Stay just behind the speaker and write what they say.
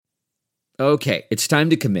Okay, it's time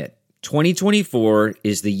to commit. 2024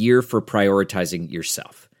 is the year for prioritizing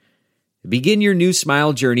yourself. Begin your new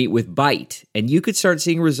smile journey with Byte, and you could start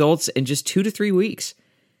seeing results in just 2 to 3 weeks.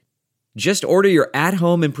 Just order your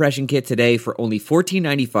at-home impression kit today for only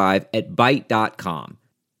 $14.95 at Byte.com.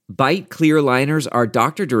 Byte clear liners are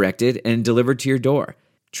doctor-directed and delivered to your door.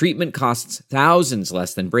 Treatment costs thousands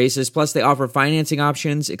less than braces, plus they offer financing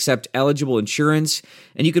options, accept eligible insurance,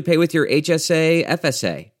 and you could pay with your HSA,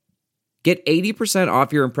 FSA. Get 80%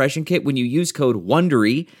 off your impression kit when you use code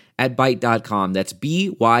WONDERY at Byte.com. That's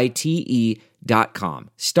BYTE.com.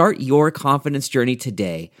 Start your confidence journey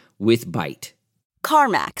today with Byte.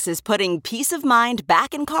 CarMax is putting peace of mind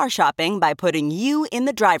back in car shopping by putting you in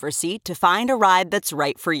the driver's seat to find a ride that's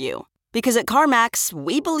right for you. Because at CarMax,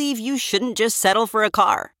 we believe you shouldn't just settle for a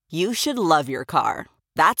car. You should love your car.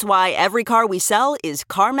 That's why every car we sell is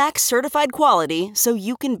CarMax certified quality, so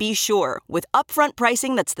you can be sure with upfront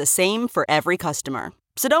pricing that's the same for every customer.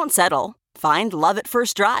 So don't settle. Find love at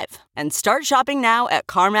first drive and start shopping now at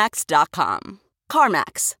CarMax.com.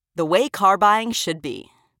 CarMax, the way car buying should be.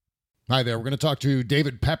 Hi there. We're going to talk to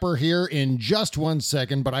David Pepper here in just 1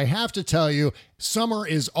 second, but I have to tell you, summer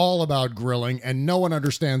is all about grilling, and no one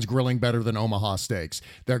understands grilling better than Omaha Steaks.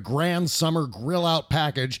 Their Grand Summer Grill Out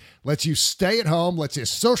package lets you stay at home, lets you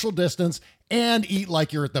social distance, and eat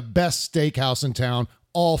like you're at the best steakhouse in town,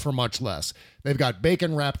 all for much less. They've got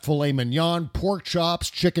bacon-wrapped filet mignon, pork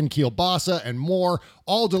chops, chicken kielbasa, and more,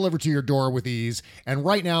 all delivered to your door with ease. And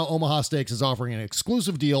right now, Omaha Steaks is offering an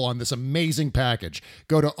exclusive deal on this amazing package.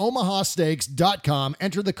 Go to omahasteaks.com,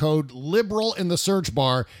 enter the code LIBERAL in the search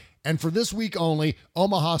bar, and for this week only,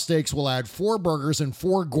 Omaha Steaks will add 4 burgers and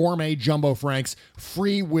 4 gourmet jumbo franks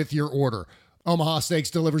free with your order. Omaha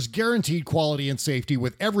Steaks delivers guaranteed quality and safety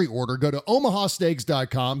with every order. Go to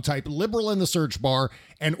omahasteaks.com, type liberal in the search bar,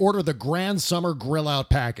 and order the Grand Summer Grill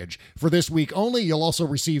Out package. For this week only, you'll also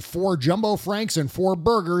receive 4 jumbo franks and 4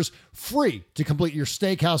 burgers free to complete your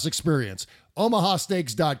steakhouse experience.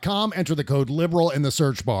 omahasteaks.com, enter the code liberal in the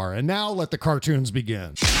search bar. And now let the cartoons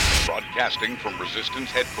begin. Broadcasting from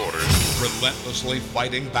Resistance headquarters, relentlessly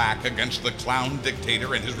fighting back against the clown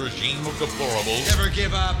dictator and his regime of deplorables. Never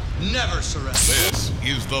give up, never surrender. This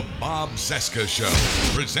is the Bob Cesca Show,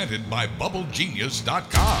 presented by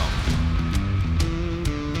BubbleGenius.com.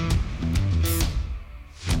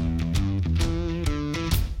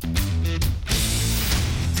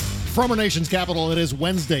 From our nation's capital, it is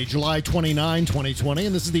Wednesday, July 29, 2020,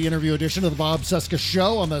 and this is the interview edition of the Bob Cesca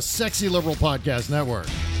Show on the Sexy Liberal Podcast Network.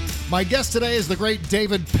 My guest today is the great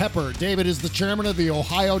David Pepper. David is the chairman of the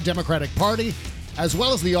Ohio Democratic Party, as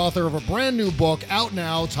well as the author of a brand new book out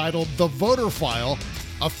now titled The Voter File,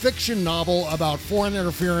 a fiction novel about foreign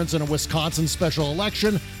interference in a Wisconsin special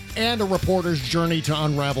election and a reporter's journey to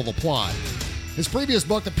unravel the plot. His previous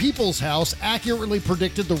book, The People's House, accurately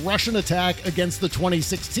predicted the Russian attack against the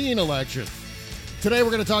 2016 election. Today we're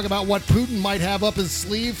going to talk about what Putin might have up his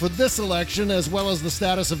sleeve for this election, as well as the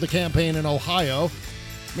status of the campaign in Ohio.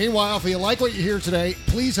 Meanwhile, if you like what you hear today,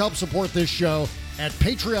 please help support this show at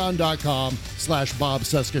patreon.com/Bob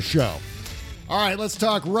Cesca Show. All right, let's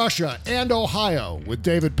talk Russia and Ohio with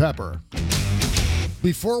David Pepper.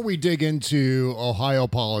 Before we dig into Ohio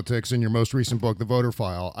politics and your most recent book, The Voter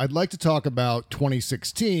File, I'd like to talk about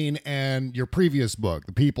 2016 and your previous book,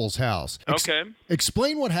 The People's House. Okay.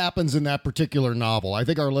 Explain what happens in that particular novel. I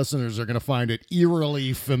think our listeners are going to find it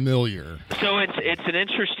eerily familiar. So it's an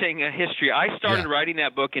interesting history. I started writing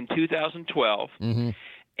that book in 2012. Mm-hmm.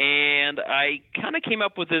 And I kind of came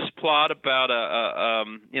up with this plot about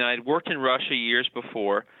I'd worked in Russia years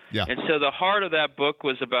before. Yeah. And so the heart of that book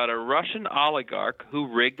was about a Russian oligarch who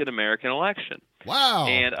rigged an American election. Wow.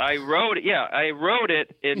 And I wrote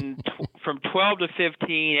it in from 12 to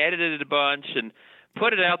 15, edited it a bunch, and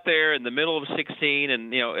put it out there in the middle of 16.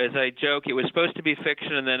 And, as I joke, it was supposed to be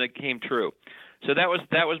fiction, and then it came true. So that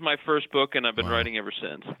was my first book, and I've been writing ever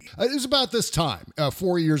since. It was about this time,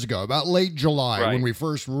 4 years ago, about late July, when we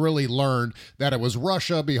first really learned that it was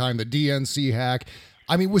Russia behind the DNC hack.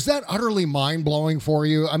 I mean, was that utterly mind-blowing for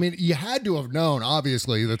you? I mean, you had to have known,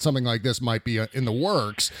 obviously, that something like this might be in the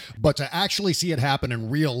works, but to actually see it happen in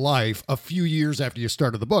real life a few years after you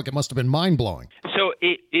started the book, it must have been mind-blowing. So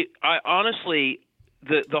I honestly...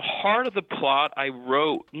 The heart of the plot I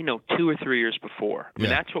wrote, 2 or 3 years before. I mean,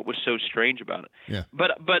 that's what was so strange about it. Yeah.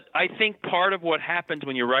 But I think part of what happens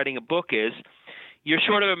when you're writing a book is you're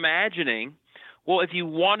sort of imagining well, if you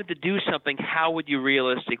wanted to do something, how would you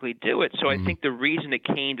realistically do it? So I think the reason it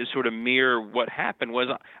came to sort of mirror what happened was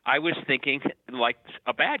I was thinking, like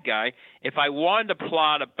a bad guy, if I wanted to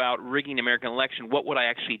plot about rigging the American election, what would I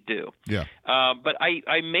actually do? Yeah. But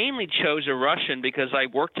I mainly chose a Russian because I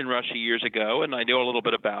worked in Russia years ago, and I know a little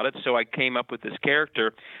bit about it, so I came up with this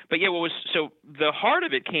character. But yeah, the heart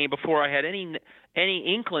of it came before I had any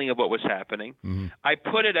inkling of what was happening. I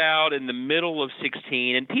put it out in the middle of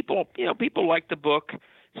 16, and people liked the book,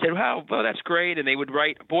 said, wow, well, that's great, and they would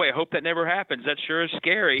write, boy, I hope that never happens. That sure is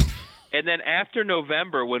scary. And then after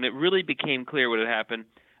November, when it really became clear what had happened,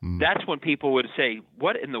 that's when people would say,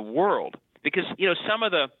 what in the world? Because,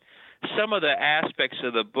 some of the aspects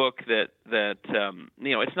of the book that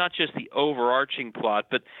it's not just the overarching plot,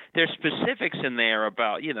 but there's specifics in there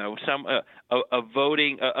about some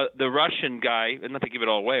voting the Russian guy, and not to give it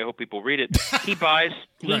all away, I hope people read it. He buys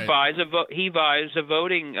a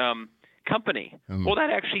voting company. Well, that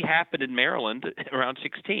actually happened in Maryland around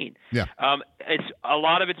 16. Yeah. It's a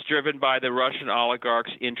lot of it's driven by the Russian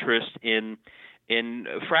oligarchs' interest in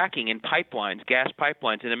fracking, in pipelines, gas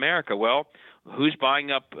pipelines in America. Well, who's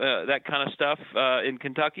buying up that kind of stuff in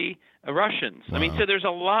Kentucky? Russians. Wow. I mean, so there's a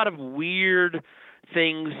lot of weird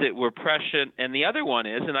things that were prescient. And the other one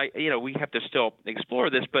is, and we have to still explore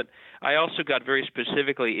this, but I also got very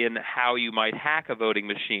specifically in how you might hack a voting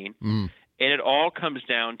machine. And it all comes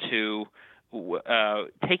down to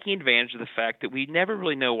taking advantage of the fact that we never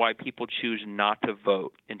really know why people choose not to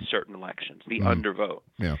vote in certain elections, the undervote.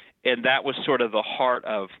 Yeah. And that was sort of the heart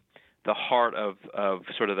of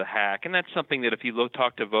sort of the hack. And that's something that if you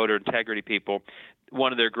talk to voter integrity people,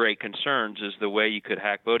 one of their great concerns is the way you could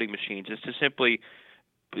hack voting machines is to simply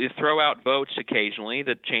throw out votes occasionally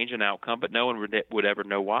that change an outcome, but no one would ever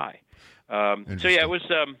know why. So yeah, it was.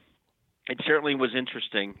 It certainly was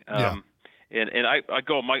interesting. And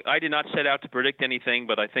I did not set out to predict anything,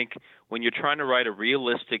 but I think when you're trying to write a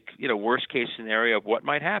realistic, worst case scenario of what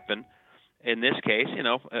might happen, in this case,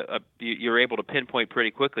 you're able to pinpoint pretty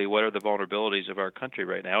quickly what are the vulnerabilities of our country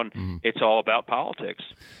right now, and it's all about politics.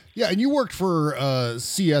 Yeah, and you worked for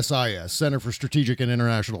CSIS, Center for Strategic and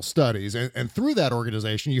International Studies, and through that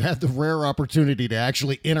organization, you had the rare opportunity to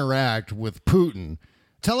actually interact with Putin.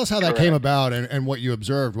 Tell us how that came about and what you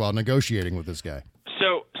observed while negotiating with this guy.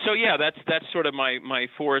 So yeah, that's sort of my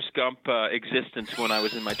Forrest Gump existence when I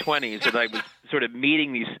was in my 20s, that I was sort of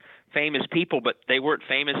meeting these famous people, but they weren't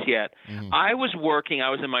famous yet. I was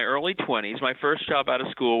in my early 20s. My first job out of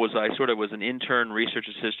school was I sort of was an intern research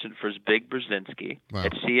assistant for Zbig Brzezinski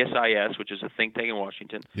at CSIS, which is a think tank in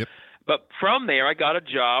Washington. Yep. But from there, I got a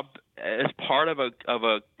job as part of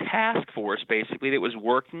a task force, basically, that was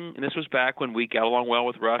working, and this was back when we got along well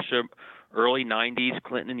with Russia, early 90s,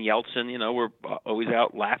 Clinton and Yeltsin, were always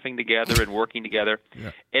out laughing together and working together.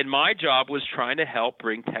 Yeah. And my job was trying to help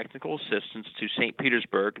bring technical assistance to St.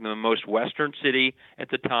 Petersburg, the most western city at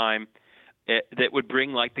the time, that would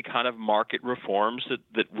bring like the kind of market reforms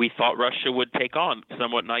that we thought Russia would take on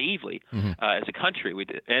somewhat naively as a country. We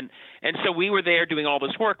did. And so we were there doing all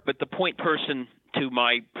this work, but the point person to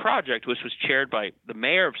my project, which was chaired by the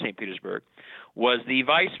mayor of St. Petersburg, was the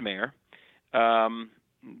vice mayor,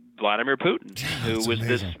 Vladimir Putin, who was amazing.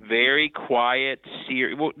 This very quiet,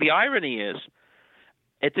 serious. Well, the irony is,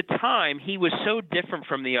 at the time, he was so different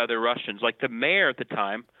from the other Russians. Like the mayor at the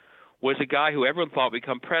time was a guy who everyone thought would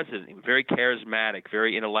become president. He was very charismatic,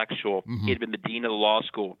 very intellectual. He had been the dean of the law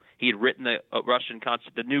school. He had written the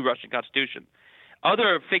new Russian Constitution.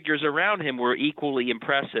 Other figures around him were equally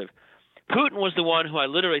impressive. Putin was the one who I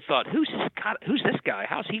literally thought, who's this guy?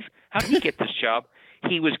 How did he get this job?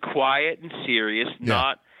 He was quiet and serious,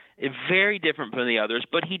 not very different from the others,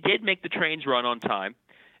 but he did make the trains run on time.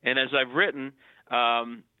 And as I've written,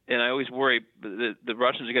 and I always worry the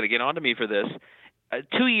Russians are going to get onto me for this,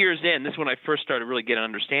 2 years in, this is when I first started really getting an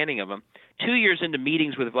understanding of him, 2 years into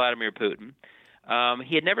meetings with Vladimir Putin,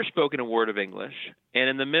 he had never spoken a word of English. And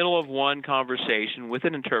in the middle of one conversation with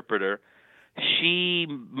an interpreter, she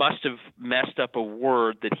must have messed up a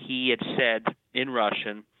word that he had said in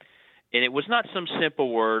Russian, and it was not some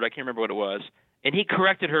simple word. I can't remember what it was. And he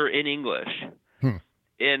corrected her in English.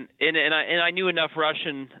 And I knew enough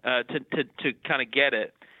Russian to kind of get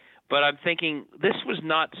it. But I'm thinking this was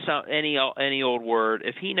not any old word.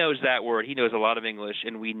 If he knows that word, he knows a lot of English,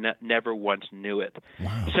 and we never once knew it.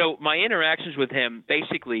 Wow. So my interactions with him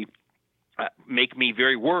basically make me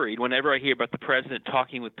very worried whenever I hear about the president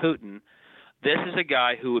talking with Putin. This is a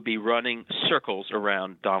guy who would be running circles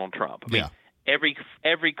around Donald Trump. I mean,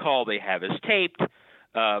 every call they have is taped.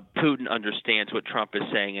 Putin understands what Trump is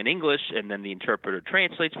saying in English, and then the interpreter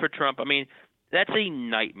translates for Trump. I mean, That's a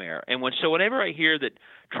nightmare. And whenever I hear that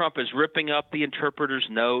Trump is ripping up the interpreter's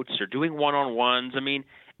notes or doing one-on-ones, I mean,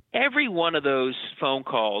 every one of those phone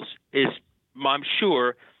calls is, I'm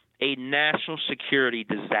sure, a national security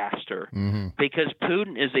disaster because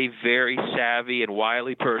Putin is a very savvy and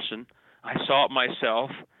wily person. I saw it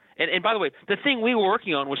myself. And by the way, the thing we were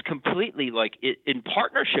working on was completely in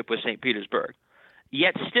partnership with St. Petersburg.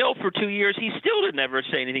 Yet still for 2 years, he still didn't ever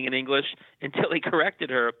say anything in English until he corrected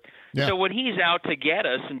her. Yeah. So when he's out to get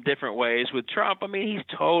us in different ways with Trump, I mean, he's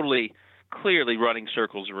totally, clearly running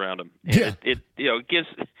circles around him. And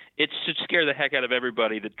it should scare the heck out of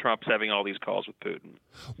everybody that Trump's having all these calls with Putin.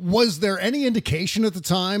 Was there any indication at the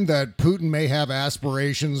time that Putin may have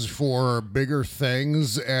aspirations for bigger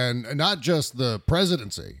things, and not just the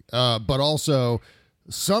presidency, but also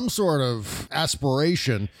some sort of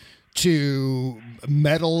aspiration to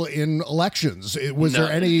meddle in elections? Was there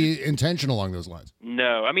any intention along those lines?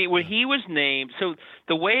 No. I mean, when he was named, so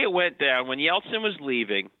the way it went down, when Yeltsin was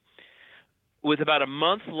leaving, with about a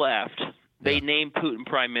month left, they named Putin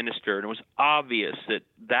prime minister, and it was obvious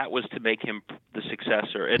that was to make him the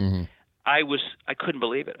successor. And I couldn't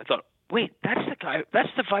believe it. I thought, wait, that's the guy, that's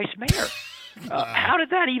the vice mayor. How did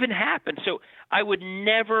that even happen? So I would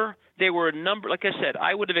never, there were a number, like I said,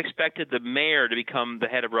 I would have expected the mayor to become the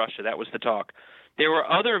head of Russia. That was the talk. There were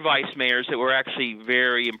other vice mayors that were actually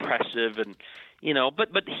very impressive, and,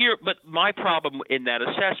 but my problem in that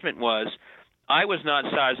assessment was I was not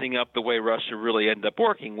sizing up the way Russia really ended up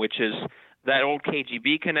working, which is that old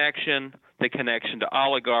KGB connection, the connection to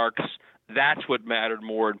oligarchs. That's what mattered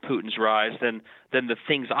more in Putin's rise than the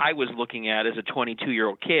things I was looking at as a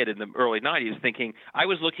 22-year-old kid in the early 90s, thinking I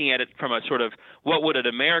was looking at it from a sort of what would an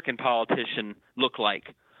American politician look like.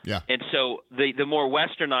 Yeah. And so the more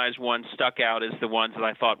westernized ones stuck out as the ones that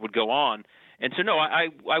I thought would go on. And so, no,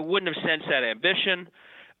 I wouldn't have sensed that ambition.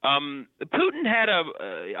 Putin had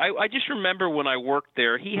I just remember when I worked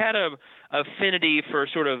there, he had a affinity for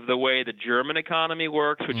sort of the way the German economy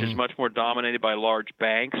works, which is much more dominated by large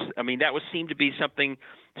banks. I mean, that seemed to be something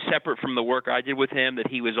separate from the work I did with him, that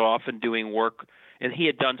he was often doing work, and he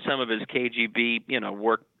had done some of his KGB,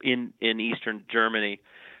 work in Eastern Germany.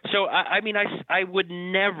 So, I would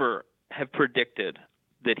never have predicted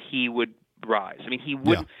that he would rise. I mean, he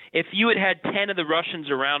wouldn't. Yeah. If you had 10 of the Russians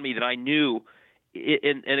around me that I knew,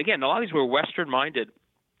 and again, a lot of these were Western-minded,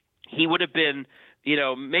 he would have been,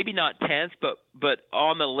 maybe not 10th, but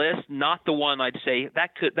on the list, not the one I'd say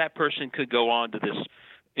that person could go on to this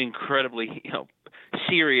incredibly,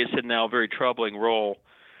 serious and now very troubling role.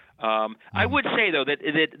 I would say, though, that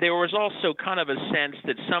there was also kind of a sense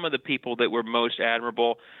that some of the people that were most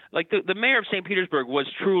admirable, like the mayor of St. Petersburg, was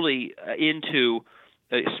truly into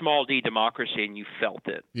small d democracy, and you felt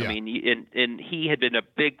it. Yeah. I mean, and he had been a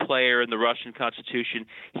big player in the Russian Constitution.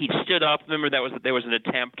 He stood up. Remember, there was an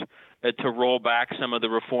attempt to roll back some of the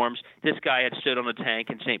reforms. This guy had stood on a tank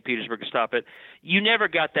in St. Petersburg to stop it. You never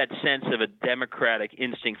got that sense of a democratic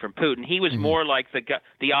instinct from Putin. He was more like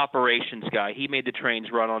the operations guy. He made the trains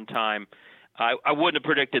run on time. I wouldn't have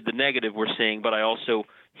predicted the negative we're seeing, but I also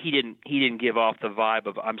he didn't give off the vibe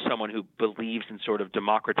of I'm someone who believes in sort of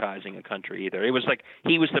democratizing a country either. It was like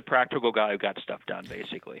he was the practical guy who got stuff done,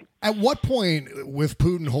 basically. At what point, with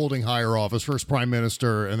Putin holding higher office, first prime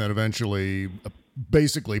minister and then eventually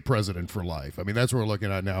basically president for life, I mean, that's what we're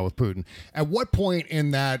looking at now with Putin, at what point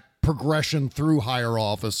in that progression through higher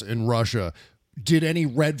office in Russia did any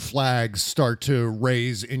red flags start to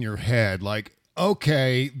raise in your head? Like,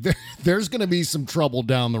 okay, there's going to be some trouble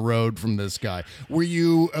down the road from this guy. Were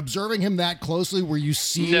you observing him that closely? Were you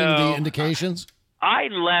seeing the indications? I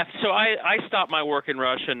left. So I stopped my work in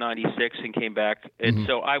Russia in 96 and came back. And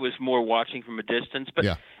so I was more watching from a distance. But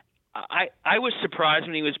I was surprised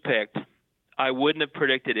when he was picked. I wouldn't have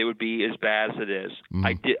predicted it would be as bad as it is.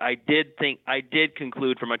 I did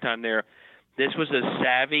conclude from my time there, this was a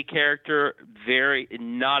savvy character, very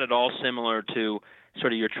not at all similar to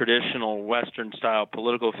sort of your traditional Western-style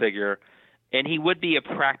political figure, and he would be a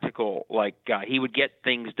practical guy. He would get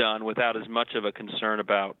things done without as much of a concern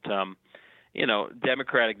about,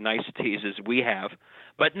 democratic niceties as we have.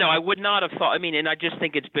 But no, I would not have thought. I mean, and I just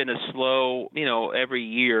think it's been a slow. Every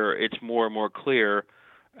year it's more and more clear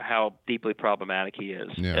how deeply problematic he is.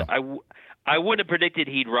 Yeah. I wouldn't have predicted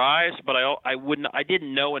he'd rise, but I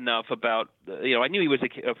didn't know enough about. I knew he was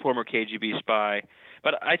a former KGB spy,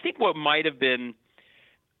 but I think what might have been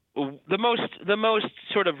the most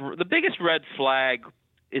sort of the biggest red flag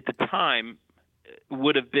at the time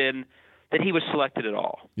would have been that he was selected at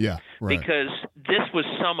all. Yeah, right. Because this was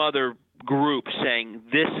some other group saying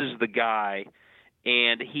this is the guy,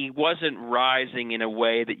 and he wasn't rising in a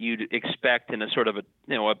way that you'd expect in a sort of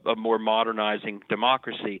a more modernizing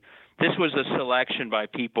democracy. This was a selection by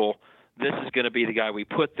people. This is going to be the guy we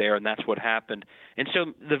put there, and that's what happened. And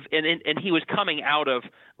so and he was coming out of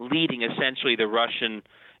leading essentially the Russian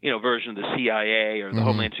version of the CIA or the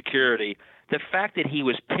Homeland Security. The fact that he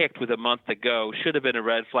was picked with a month to go should have been a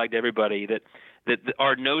red flag to everybody. That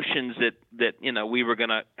our notions that we were going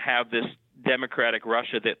to have this democratic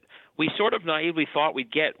Russia that we sort of naively thought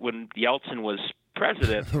we'd get when Yeltsin was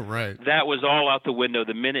president, right. That was all out the window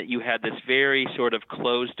the minute you had this very sort of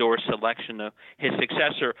closed-door selection of his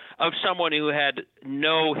successor, of someone who had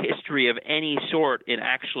no history of any sort in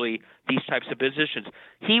actually these types of positions.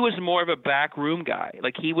 He was more of a backroom guy.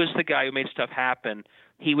 Like, he was the guy who made stuff happen.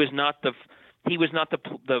 He was not the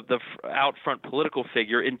out front political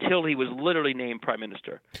figure until he was literally named prime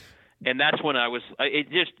minister. And that's when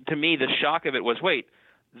to me, the shock of it was, wait,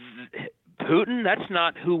 Putin, that's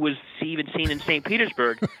not who was even seen in St.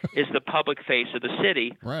 Petersburg, is the public face of the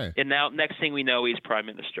city. Right. And now, next thing we know, he's prime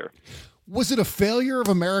minister. Was it a failure of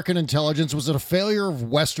American intelligence? Was it a failure of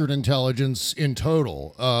Western intelligence in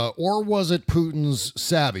total? Or was it Putin's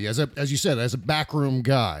savvy, as you said, as a backroom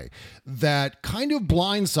guy, that kind of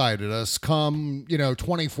blindsided us come,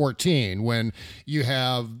 2014, when you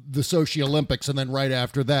have the Sochi Olympics, and then right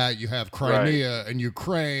after that you have Crimea and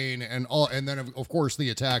Ukraine and then of course the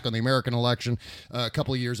attack on the American election a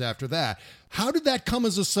couple of years after that. How did that come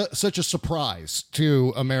as such a surprise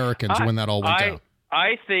to Americans when that all went down?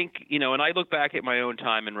 I think, and I look back at my own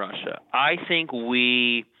time in Russia, I think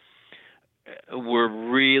we were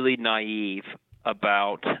really naive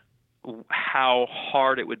about how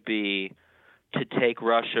hard it would be to take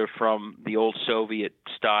Russia from the old Soviet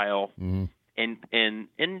style and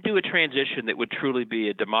do a transition that would truly be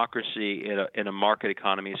a democracy in a market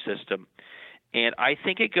economy system. And I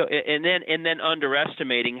think and then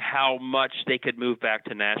underestimating how much they could move back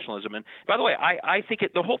to nationalism. And by the way, I think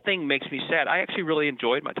the whole thing makes me sad. I actually really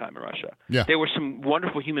enjoyed my time in Russia. Yeah. There were some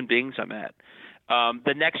wonderful human beings I met.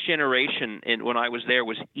 The next generation, when I was there,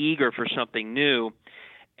 was eager for something new.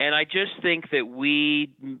 And I just think that we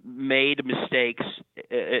made mistakes,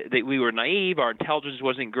 that we were naive, our intelligence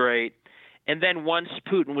wasn't great. And then once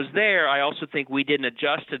Putin was there, I also think we didn't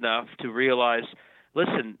adjust enough to realize,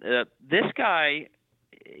 listen, this guy,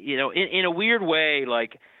 in a weird way,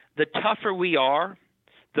 like, the tougher we are,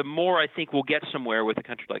 the more I think we'll get somewhere with a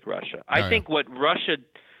country like Russia. I think what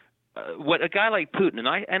a guy like Putin,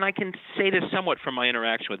 and I can say this somewhat from my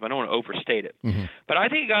interaction with him, I don't want to overstate it, but I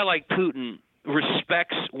think a guy like Putin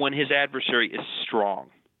respects when his adversary is strong.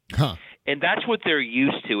 Huh. And that's what they're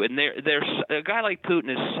used to. And a guy like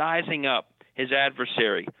Putin is sizing up his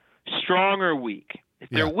adversary, strong or weak. If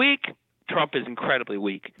they're weak, Trump is incredibly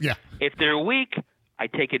weak. Yeah. If they're weak, I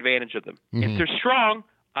take advantage of them. If they're strong,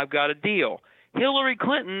 I've got a deal. Hillary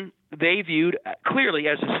Clinton, they viewed clearly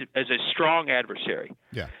as a strong adversary.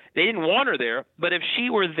 Yeah. They didn't want her there, but if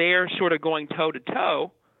she were there sort of going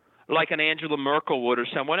toe-to-toe, like an Angela Merkel would or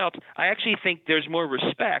someone else, I actually think there's more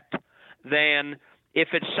respect than if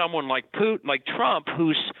it's someone like Putin, like Trump,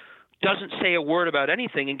 who doesn't say a word about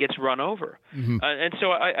anything and gets run over. And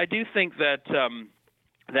so I do think that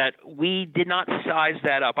that we did not size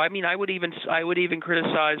that up. I mean, I would even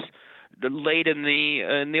criticize late in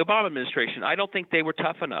the Obama administration. I don't think they were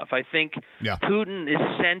tough enough. I think Putin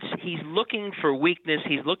he's looking for weakness.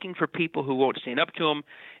 He's looking for people who won't stand up to him.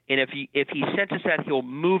 And if he senses that, he'll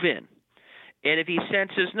move in. And if he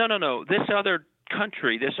senses, no, this other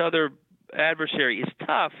country, this other adversary is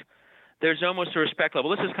tough, there's almost a respect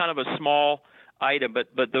level. This is kind of a small item, but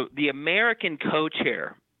the American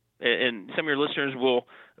co-chair, and some of your listeners will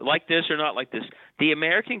like this or not like this, the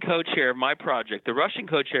American co-chair of my project, the Russian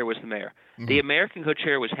co-chair was the mayor. The American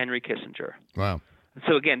co-chair was Henry Kissinger. Wow.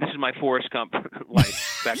 So, again, this is my Forrest Gump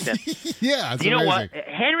life back then. Yeah, it's you know amazing. what?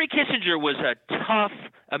 Henry Kissinger was a tough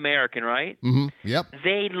American, right? Yep.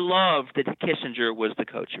 They loved that Kissinger was the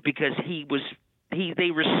co-chair because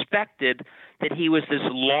they respected that he was this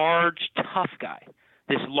large, tough guy,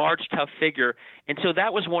 this large, tough figure. And so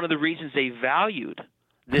that was one of the reasons they valued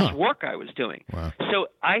this work I was doing. Wow. So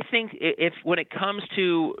I think when it comes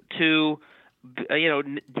to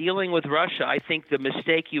dealing with Russia, I think the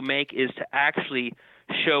mistake you make is to actually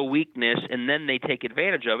show weakness, and then they take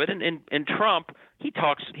advantage of it. And Trump, he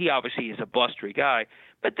obviously is a blustery guy,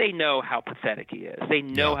 but they know how pathetic he is. They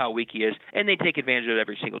know how weak he is, and they take advantage of it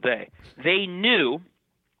every single day. They knew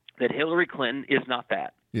that Hillary Clinton is not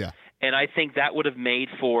that. Yeah. And I think that would have made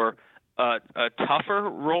for a tougher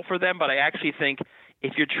role for them, but I actually think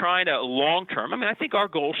if you're trying to long-term, I mean, I think our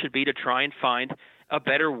goal should be to try and find a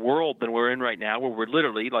better world than we're in right now, where we're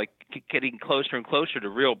literally like getting closer and closer to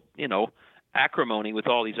real, acrimony with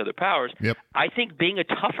all these other powers. Yep. I think being a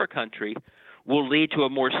tougher country will lead to a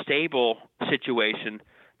more stable situation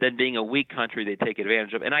than being a weak country they take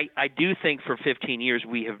advantage of. And I do think for 15 years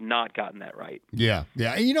we have not gotten that right. Yeah.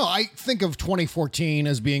 And, I think of 2014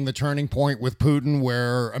 as being the turning point with Putin,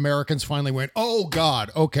 where Americans finally went, oh, God,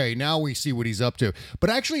 okay, now we see what he's up to. But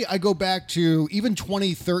actually, I go back to even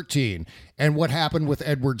 2013 and what happened with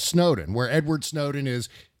Edward Snowden, where Edward Snowden is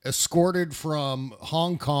escorted from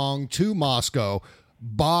Hong Kong to Moscow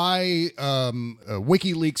by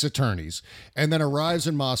WikiLeaks attorneys, and then arrives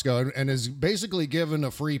in Moscow and is basically given a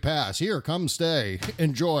free pass. Here, come stay,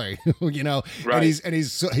 enjoy. Right. And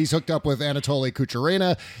he's hooked up with Anatoly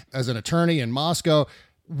Kucherena as an attorney in Moscow.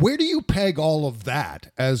 Where do you peg all of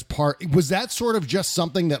that as part? Was that sort of just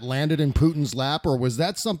something that landed in Putin's lap, or was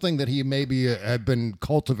that something that he maybe had been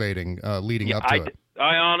cultivating leading up to it?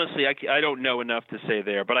 I honestly, I don't know enough to say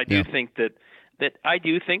there, but I do think that I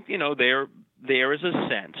do think there is a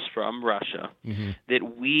sense from Russia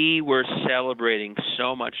that we were celebrating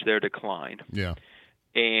so much their decline. Yeah.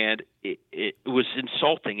 And it was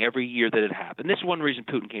insulting every year that it happened. This is one reason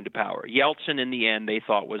Putin came to power. Yeltsin, in the end, they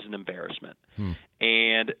thought was an embarrassment.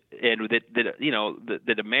 And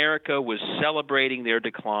that America was celebrating their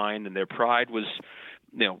decline, and their pride was,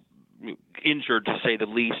 injured, to say the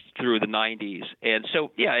least, through the 90s. And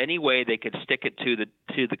so, any way they could stick it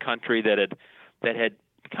to the country that had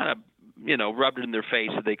kind of rubbed it in their face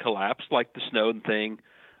that they collapsed, like the Snowden thing.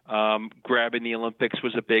 Grabbing the Olympics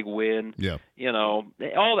was a big win. Yeah. All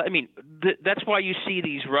that. I mean, that's why you see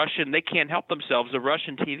these Russian, they can't help themselves. The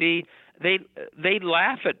Russian TV, they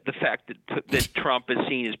laugh at the fact that Trump is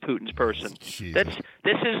seen as Putin's person.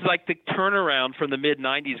 This is like the turnaround from the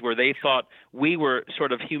mid-90s, where they thought we were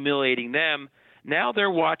sort of humiliating them. Now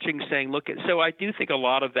they're watching, saying, so I do think a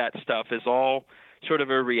lot of that stuff is all sort of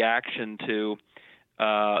a reaction to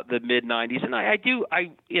the mid-90s. And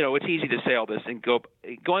it's easy to say all this and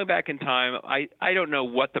going back in time, I don't know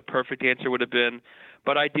what the perfect answer would have been,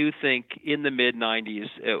 but I do think in the mid-90s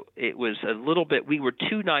it was a little bit, we were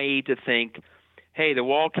too naive to think, hey, the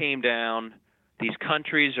wall came down, these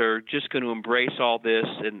countries are just going to embrace all this,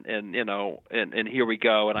 and here we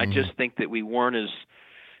go. And I just think that we weren't as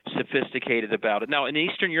sophisticated about it. Now, in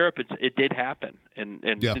Eastern Europe, it did happen. And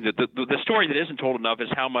the story that isn't told enough is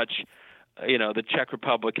how much the Czech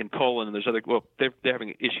Republic and Poland and there's other, they're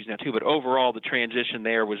having issues now too, but overall the transition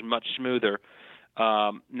there was much smoother.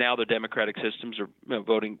 Now the democratic systems are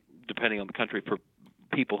voting, depending on the country, for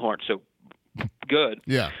people who aren't so good.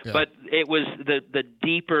 Yeah. But it was the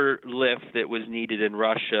deeper lift that was needed in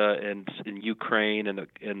Russia and in Ukraine and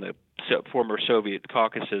the former Soviet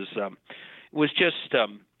Caucasus was just,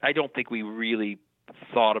 I don't think we really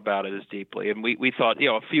thought about it as deeply, and we thought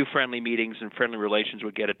a few friendly meetings and friendly relations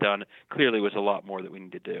would get it done. Clearly, was a lot more that we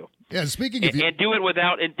need to do. Yeah, speaking of and do it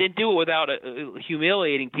without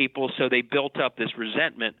humiliating people. So they built up this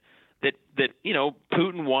resentment that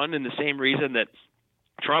Putin won in the same reason that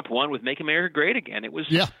Trump won with "Make America Great Again." It was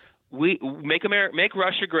we make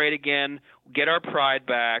Russia great again, get our pride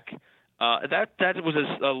back. That was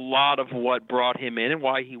a lot of what brought him in and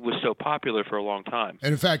why he was so popular for a long time.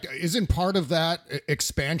 And in fact, isn't part of that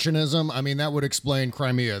expansionism? I mean, that would explain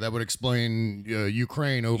Crimea. That would explain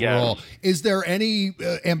Ukraine overall. Yes. Is there any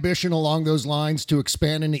ambition along those lines to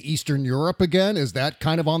expand into Eastern Europe again? Is that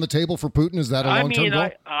kind of on the table for Putin? Is that a long-term goal?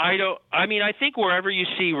 I think wherever you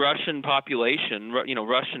see Russian population,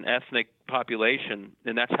 Russian ethnic population,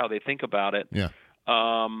 and that's how they think about it. Yeah.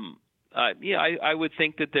 I would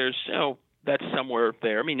think that there's, that's somewhere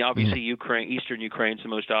there. I mean, obviously Eastern Ukraine's the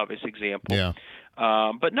most obvious example. Yeah.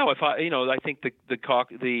 But no, I think the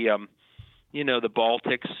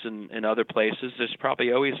Baltics and other places, there's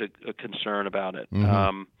probably always a concern about it.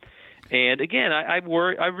 And again, I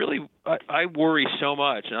worry so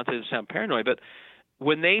much, not to sound paranoid, but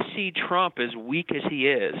when they see Trump as weak as he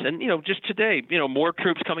is, and just today, more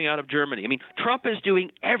troops coming out of Germany. I mean, Trump is doing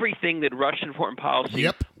everything that Russian foreign policy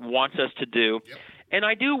wants us to do, and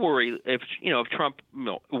I do worry if Trump,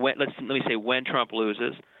 when Trump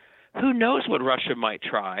loses, who knows what Russia might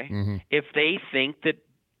try if they think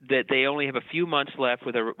that they only have a few months left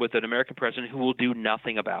with an American president who will do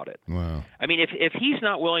nothing about it. Wow. I mean, if he's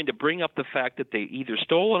not willing to bring up the fact that they either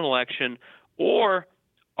stole an election or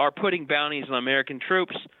are putting bounties on American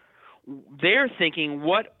troops, they're thinking,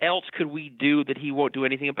 what else could we do that he won't do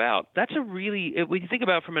anything about? That's when you think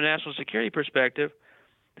about it from a national security perspective,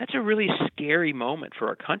 that's a really scary moment for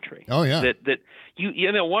our country. Oh yeah. That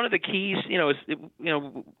one of the keys, is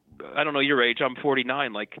I don't know your age. I'm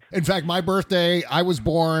 49. Like, in fact, my birthday, I was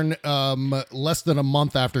born less than a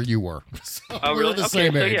month after you were. So oh, we're really? the Okay,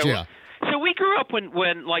 same age, yeah. So we grew up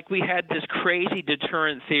when like we had this crazy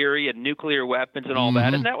deterrent theory and nuclear weapons and all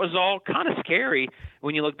that, and that was all kind of scary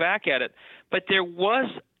when you look back at it. But there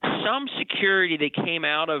was some security that came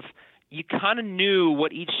out of you kind of knew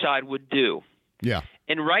what each side would do. Yeah.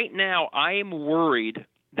 And right now I am worried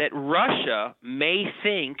that Russia may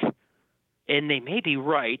think, and they may be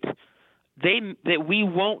right, that we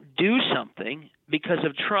won't do something because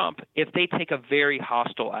of Trump if they take a very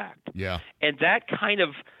hostile act. Yeah. And that kind of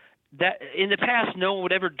that in the past no one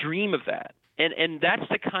would ever dream of that. And that's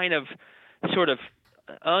the kind of sort of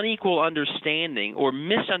unequal understanding or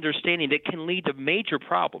misunderstanding that can lead to major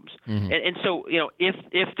problems. And so,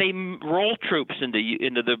 if they roll troops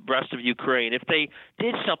into the rest of Ukraine, if they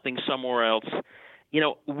did something somewhere else,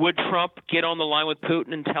 would Trump get on the line with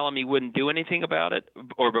Putin and tell him he wouldn't do anything about it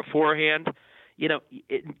or beforehand?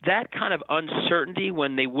 That kind of uncertainty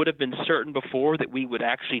when they would have been certain before that we would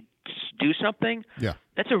actually do something,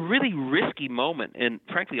 that's a really risky moment in,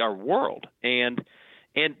 frankly, our world. And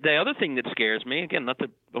the other thing that scares me, again, not to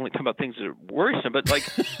only talk about things that are worrisome, but like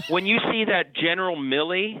when you see that General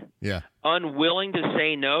Milley unwilling to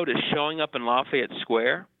say no to showing up in Lafayette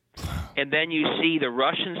Square, and then you see the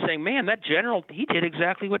Russians saying, man, that general, he did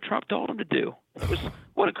exactly what Trump told him to do.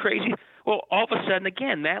 What a crazy – well, all of a sudden,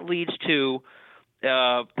 again, that leads to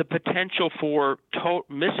the potential for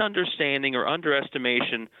misunderstanding or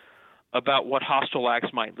underestimation about what hostile acts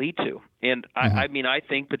might lead to. And I mean, I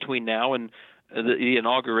think between now and the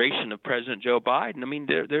inauguration of President Joe Biden, I mean,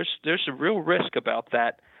 there's a real risk about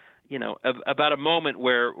that, about a moment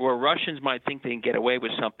where Russians might think they can get away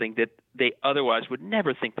with something that they otherwise would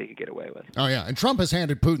never think they could get away with. Oh, yeah. And Trump has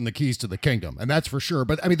handed Putin the keys to the kingdom, and that's for sure.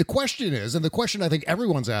 But, I mean, the question is, and the question I think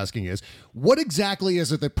everyone's asking is, what exactly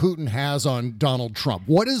is it that Putin has on Donald Trump?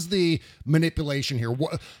 What is the manipulation here?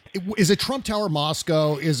 Is it Trump Tower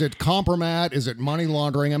Moscow? Is it compromat? Is it money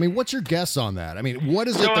laundering? I mean, what's your guess on that? I mean, what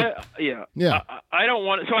is it? I don't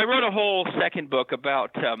want – so I wrote a whole second book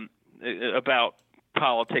about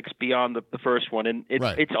politics beyond the first one, and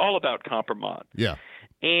it's all about compromise. Yeah.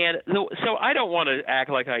 And so I don't want to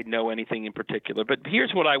act like I know anything in particular, but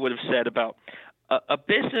here's what I would have said about a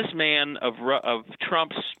businessman of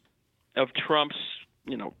Trump's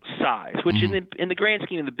size, which in the grand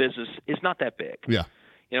scheme of the business is not that big. Yeah.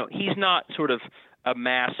 He's not sort of a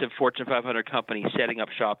massive Fortune 500 company setting up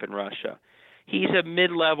shop in Russia. He's a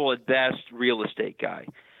mid-level at best real estate guy.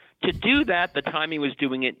 To do that, the time he was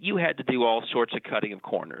doing it, you had to do all sorts of cutting of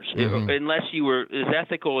corners. Unless you were as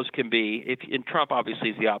ethical as can be, and Trump obviously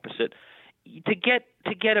is the opposite. To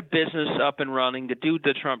get a business up and running, to do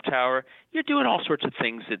the Trump Tower, you're doing all sorts of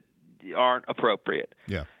things that aren't appropriate.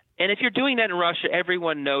 Yeah. And if you're doing that in Russia,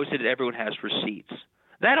 everyone knows it. Everyone has receipts.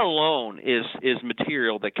 That alone is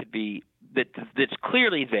material that could be that's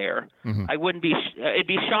clearly there. I wouldn't be. It'd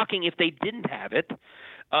be shocking if they didn't have it.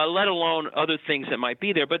 Let alone other things that might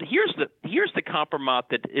be there. But here's the compromise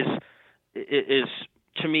that is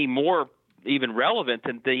to me more even relevant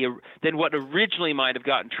than what originally might have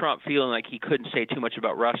gotten Trump feeling like he couldn't say too much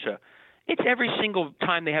about Russia. It's every single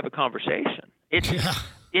time they have a conversation.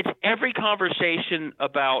 It's every conversation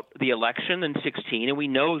about the election in 2016, and we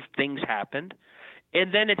know things happened.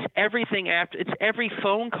 And then it's everything after. It's every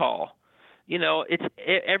phone call. It's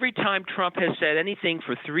every time Trump has said anything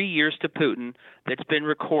for 3 years to Putin that's been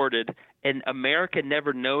recorded and America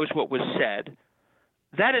never knows what was said,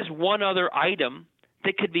 that is one other item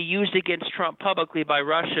that could be used against Trump publicly by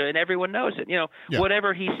Russia, and everyone knows it.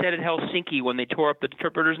 Whatever he said at Helsinki when they tore up the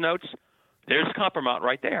interpreter's notes, there's compromise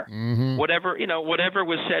right there. Whatever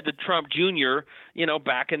was said to Trump Jr.,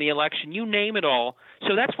 back in the election, you name it all.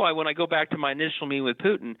 So that's why when I go back to my initial meeting with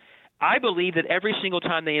Putin, I believe that every single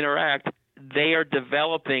time they interact, they are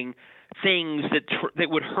developing things that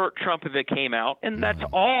would hurt Trump if it came out, and that's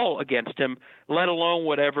all against him, let alone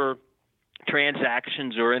whatever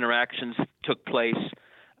transactions or interactions took place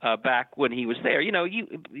back when he was there.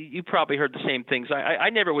 You probably heard the same things. I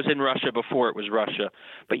never was in Russia before it was Russia,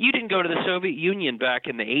 but you didn't go to the Soviet Union back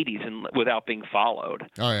in the 80s and without being followed.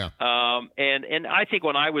 Oh yeah. And I think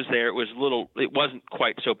when I was there, it wasn't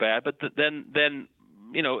quite so bad, but then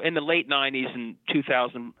in the late 90s and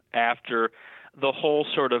 2000, after the whole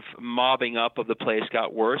sort of mobbing up of the place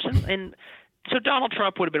got worse, and so Donald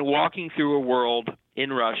Trump would have been walking through a world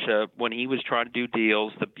in Russia when he was trying to do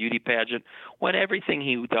deals, the beauty pageant, when everything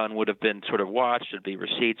he'd done would have been sort of watched, there'd be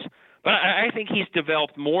receipts. But I think he's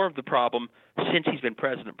developed more of the problem since he's been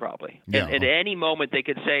president, probably. Yeah. And at any moment they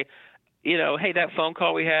could say, hey, that phone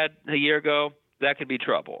call we had a year ago, that could be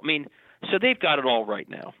trouble. I mean, So they've got it all right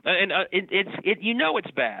now. And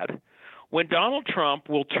it's bad when Donald Trump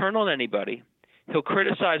will turn on anybody, he'll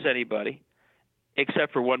criticize anybody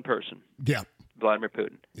except for one person. Yeah. Vladimir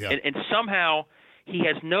Putin. Yeah. And somehow he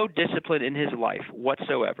has no discipline in his life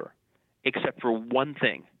whatsoever except for one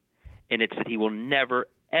thing, and it's that he will never,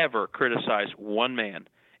 ever criticize one man.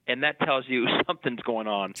 And that tells you something's going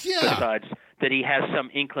on besides that he has some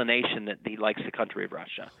inclination that he likes the country of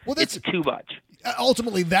Russia. Well, it's too much.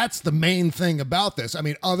 Ultimately, that's the main thing about this. I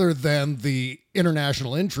mean, other than the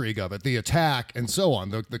international intrigue of it, the attack and so on,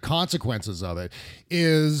 the consequences of it,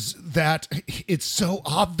 is that it's so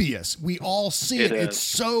obvious. We all see it. It's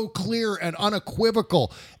so clear and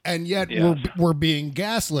unequivocal, and yet we're being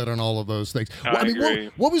gaslit on all of those things. I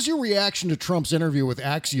agree. What was your reaction to Trump's interview with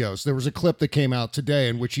Axios? There was a clip that came out today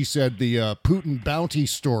in which he said the Putin bounty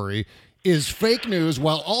story is fake news,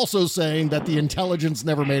 while also saying that the intelligence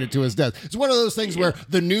never made it to his desk. It's one of those things where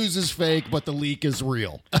the news is fake, but the leak is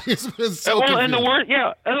real. It's so and the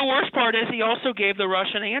worst part is he also gave the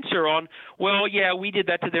Russian answer on, well, yeah, we did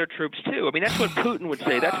that to their troops too. I mean, that's what Putin would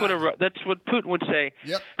say. That's what Putin would say.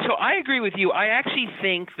 Yep. So I agree with you. I actually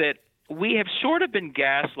think that we have sort of been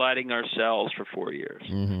gaslighting ourselves for 4 years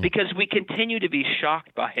because we continue to be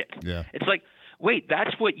shocked by it. Yeah. It's like, wait, that's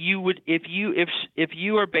what you would if you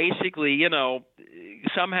are basically,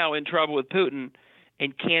 somehow in trouble with Putin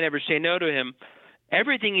and can't ever say no to him,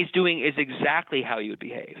 everything he's doing is exactly how you would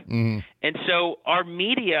behave. And so our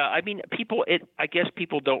media, I mean, I guess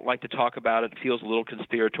people don't like to talk about it. It feels a little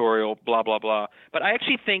conspiratorial, blah, blah, blah. But I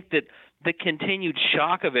actually think that the continued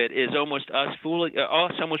shock of it is almost us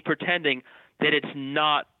almost pretending that it's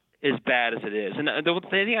not as bad as it is. And the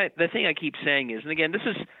thing I keep saying is, and again, this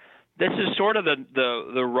is sort of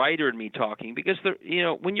the writer in me talking, because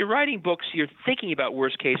when you're writing books, you're thinking about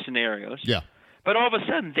worst case scenarios. Yeah. But all of a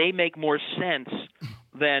sudden, they make more sense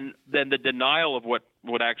than the denial of what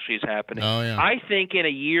actually is happening. Oh, yeah. I think in a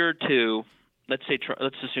year or two, let's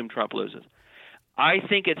assume Trump loses, I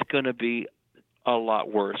think it's going to be a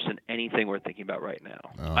lot worse than anything we're thinking about right now.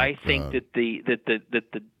 Oh, I think that the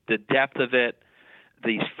depth of it,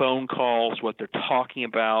 these phone calls, what they're talking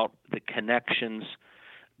about, the connections.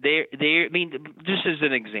 I mean, just as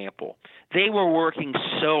an example, they were working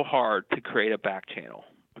so hard to create a back channel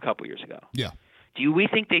a couple years ago. Yeah. Do we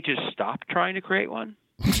think they just stopped trying to create one?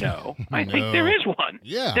 No, I think there is one.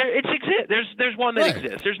 Yeah, it exists. There's one that Right.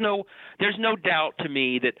 exists. There's no doubt to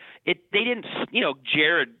me that they didn't.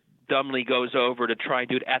 Jared dumbly goes over to try and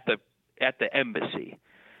do it at the embassy.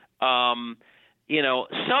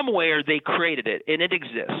 Somewhere they created it, and it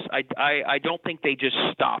exists. I don't think they just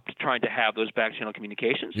stopped trying to have those back channel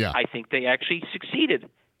communications. Yeah. I think they actually succeeded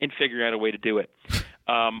in figuring out a way to do it.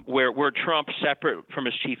 Where Trump, separate from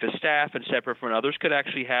his chief of staff and separate from others, could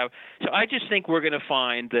actually have. So I just think we're going to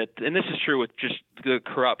find that, and this is true with just the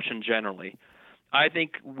corruption generally, I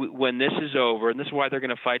think when this is over, and this is why they're going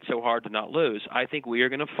to fight so hard to not lose, I think we are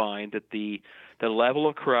going to find that the level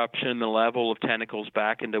of corruption, the level of tentacles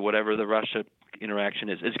back into whatever the Russia interaction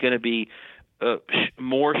is going to be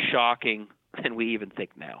more shocking than we even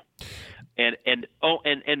think now. And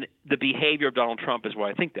the behavior of Donald Trump is why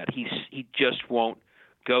I think that he just won't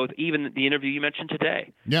go. Even the interview you mentioned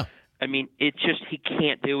today. Yeah. I mean, it's just he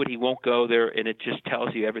can't do it. He won't go there, and it just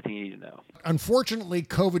tells you everything you need to know. Unfortunately,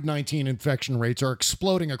 COVID-19 infection rates are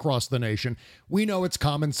exploding across the nation. We know it's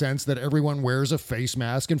common sense that everyone wears a face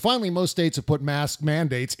mask, and finally, most states have put mask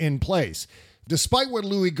mandates in place. Despite what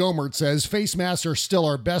Louis Gohmert says, face masks are still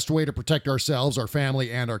our best way to protect ourselves, our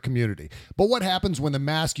family, and our community. But what happens when the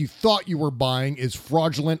mask you thought you were buying is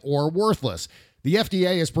fraudulent or worthless? The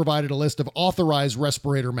FDA has provided a list of authorized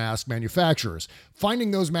respirator mask manufacturers. Finding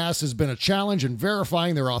those masks has been a challenge, and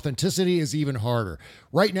verifying their authenticity is even harder.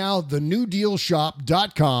 Right now,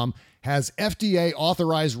 thenewdealshop.com has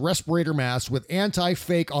FDA-authorized respirator masks with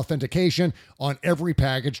anti-fake authentication on every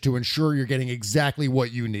package to ensure you're getting exactly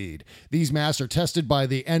what you need. These masks are tested by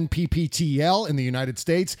the NPPTL in the United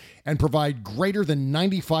States and provide greater than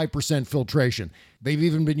 95% filtration. They've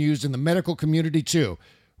even been used in the medical community, too.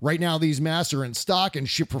 Right now, these masks are in stock and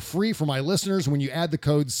ship for free for my listeners when you add the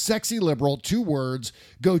code SEXYLIBERAL, 2 words.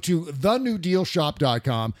 Go to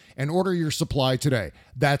thenewdealshop.com and order your supply today.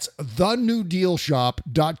 That's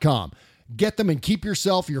thenewdealshop.com. Get them and keep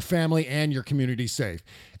yourself, your family, and your community safe.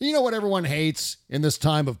 And you know what everyone hates in this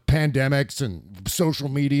time of pandemics and social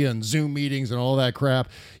media and Zoom meetings and all that crap?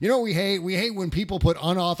 You know what we hate? We hate when people put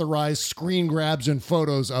unauthorized screen grabs and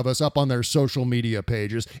photos of us up on their social media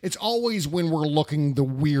pages. It's always when we're looking the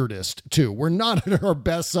weirdest, too. We're not at our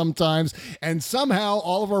best sometimes, and somehow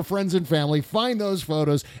all of our friends and family find those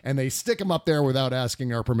photos and they stick them up there without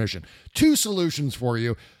asking our permission. 2 solutions for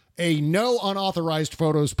you. a no unauthorized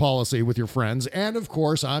photos policy with your friends, and of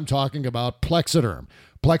course, I'm talking about Plexiderm.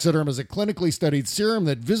 Plexiderm is a clinically studied serum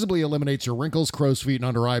that visibly eliminates your wrinkles, crow's feet, and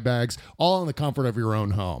under eye bags, all in the comfort of your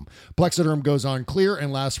own home. Plexiderm goes on clear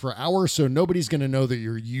and lasts for hours, so nobody's going to know that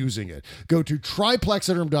you're using it. Go to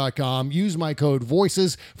tryplexiderm.com, use my code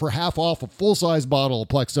VOICES for half off a full-size bottle of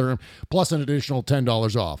Plexiderm, plus an additional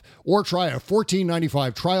 $10 off. Or try a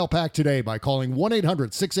 $14.95 trial pack today by calling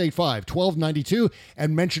 1-800-685-1292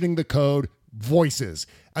 and mentioning the code VOICES.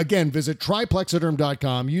 Again, visit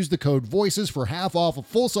tryplexiderm.com, use the code VOICES for half off a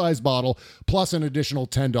full-size bottle, plus an additional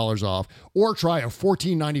 $10 off. Or try a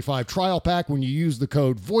 $14.95 trial pack when you use the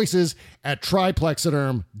code VOICES at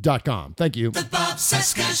tryplexiderm.com. Thank you. The Bob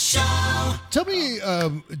Cesca Show. Tell me,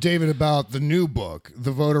 David, about the new book,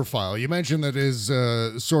 The Voter File. You mentioned that is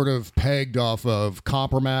sort of pegged off of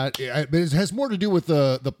Compromat. It has more to do with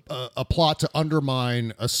a plot to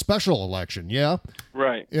undermine a special election, yeah?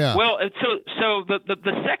 Right. Yeah. Well, so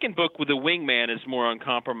the second book with the Wingman is more on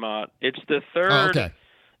Compromat. It's the third. Oh, okay.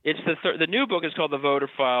 It's the third. The new book is called The Voter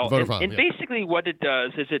File. And basically what it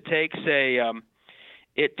does is it takes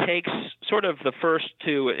sort of the first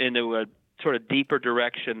two into a sort of deeper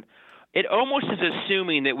direction. It almost is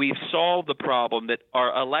assuming that we've solved the problem that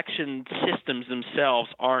our election systems themselves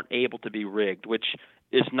aren't able to be rigged, which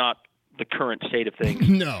is not the current state of things.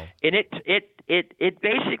 No. And it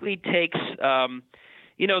basically takes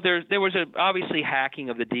there was obviously hacking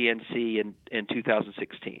of the DNC in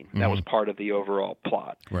 2016. That was part of the overall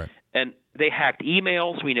plot. Right. And they hacked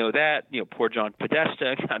emails. We know that. Poor John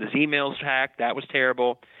Podesta got his emails hacked. That was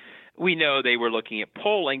terrible. We know they were looking at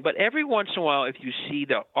polling. But every once in a while, if you see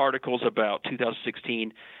the articles about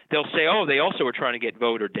 2016, they'll say, oh, they also were trying to get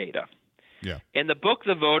voter data. Yeah. And the book,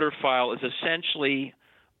 The Voter File, is essentially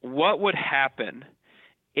what would happen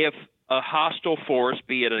if a hostile force,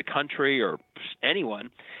 be it a country or anyone,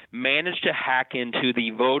 managed to hack into the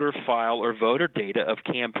voter file or voter data of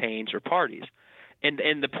campaigns or parties. And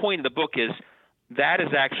the point of the book is that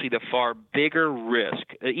is actually the far bigger risk.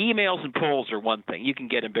 Emails and polls are one thing. You can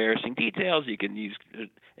get embarrassing details. You can use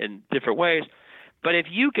in different ways. But if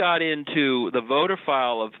you got into the voter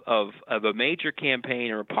file of a major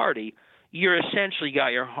campaign or a party, you're essentially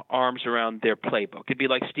got your arms around their playbook. It'd be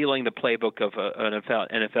like stealing the playbook of an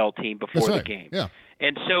NFL team before the game. Yeah.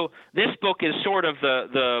 And so this book is sort of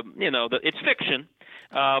it's fiction,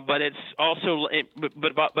 but it's also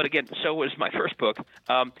but again, so was my first book.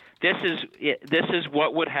 This is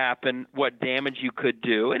what would happen, what damage you could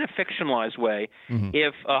do in a fictionalized way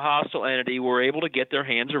if a hostile entity were able to get their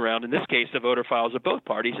hands around, in this case, the voter files of both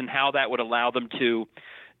parties, and how that would allow them to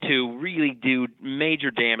really do major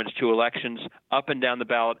damage to elections up and down the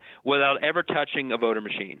ballot without ever touching a voter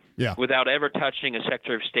machine, without ever touching a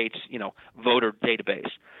Secretary of State's, voter database.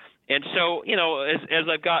 And so, as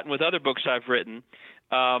I've gotten with other books I've written,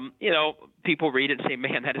 people read it and say,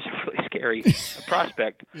 man, that is a really scary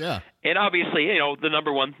prospect. Yeah. And obviously,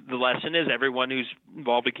 the lesson is everyone who's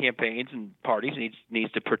involved in campaigns and parties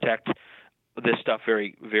needs to protect this stuff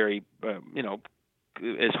very, very,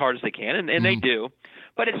 as hard as they can, and they do.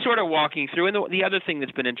 But it's sort of walking through. And the other thing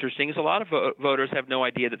that's been interesting is a lot of voters have no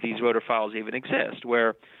idea that these voter files even exist,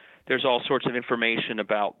 where there's all sorts of information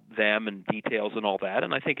about them and details and all that.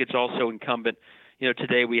 And I think it's also incumbent,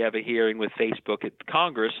 today we have a hearing with Facebook at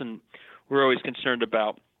Congress, and we're always concerned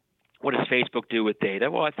about what does Facebook do with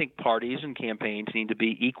data. Well, I think parties and campaigns need to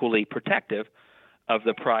be equally protective of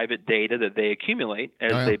the private data that they accumulate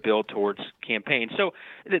as they build towards campaigns. So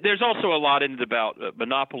there's also a lot in it about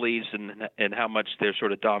monopolies and how much they're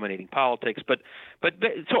sort of dominating politics. But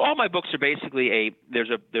so all my books are basically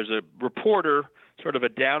there's a reporter, sort of a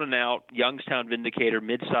down and out Youngstown Vindicator,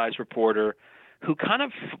 mid-sized reporter, who kind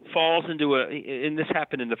of falls into and this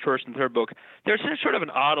happened in the first and third book. There's sort of an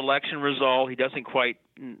odd election result. He doesn't quite,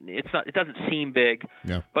 it doesn't seem big,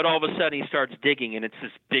 but all of a sudden he starts digging, and it's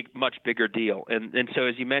this much bigger deal. And so,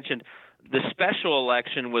 as you mentioned, the special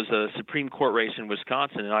election was a Supreme Court race in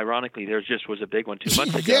Wisconsin, and ironically, there just was a big one 2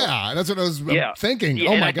 months ago. Yeah, that's what I was thinking. Yeah,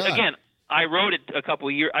 oh my God! Again, I wrote it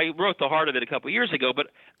I wrote the heart of it a couple of years ago, but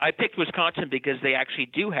I picked Wisconsin because they actually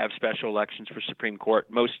do have special elections for Supreme Court.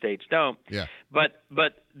 Most states don't. Yeah. But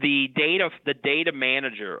the data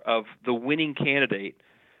manager of the winning candidate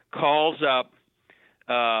calls up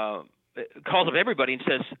everybody and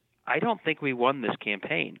says, I don't think we won this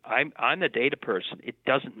campaign. I'm the data person. It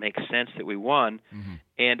doesn't make sense that we won. Mm-hmm.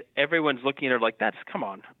 And everyone's looking at her like, that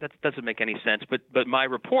doesn't make any sense. But my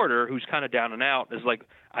reporter, who's kind of down and out, is like,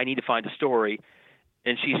 I need to find a story.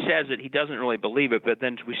 and she says that he doesn't really believe it, but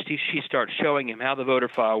then she starts showing him how the voter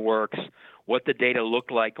file works, what the data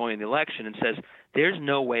looked like going in the election, and says, there's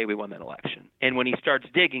no way we won that election. And when he starts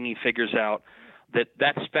digging, he figures out that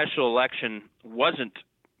that special election wasn't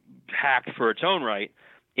hacked for its own right.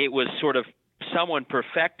 It was sort of someone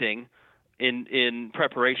perfecting in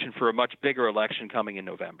preparation for a much bigger election coming in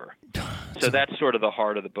November. So that's sort of the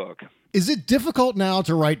heart of the book. Is it difficult now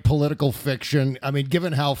to write political fiction? I mean,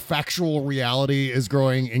 given how factual reality is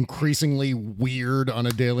growing increasingly weird on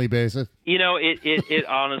a daily basis? You know, it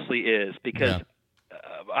honestly is, because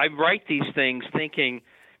I write these things thinking,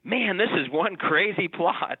 man, this is one crazy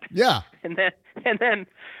plot. Yeah. And then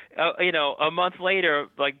you know, a month later,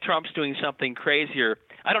 like Trump's doing something crazier.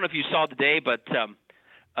 I don't know if you saw today, but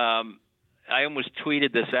I almost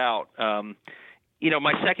tweeted this out. You know,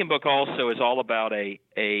 my second book also is all about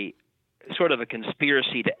a sort of a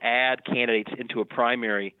conspiracy to add candidates into a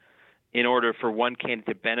primary in order for one candidate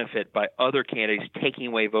to benefit by other candidates taking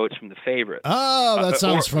away votes from the favorite. Oh, that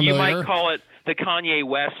sounds familiar. You might call it the Kanye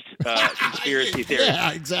West conspiracy theory.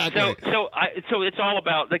 Yeah, exactly. So it's all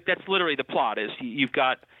about, like, that's literally the plot is you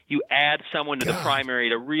add someone to the primary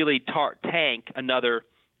to really tank another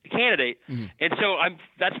candidate, and so I'm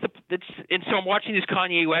watching this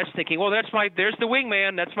Kanye West thinking, well, there's the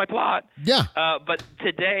wingman, that's my plot. Yeah. But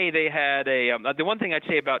today they had the one thing I'd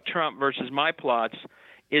say about Trump versus my plots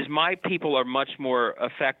is my people are much more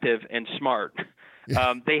effective and smart.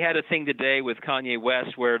 They had a thing today with Kanye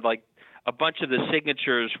West where, like, a bunch of the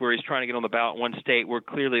signatures where he's trying to get on the ballot in one state were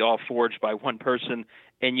clearly all forged by one person,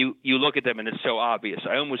 and you look at them and it's so obvious.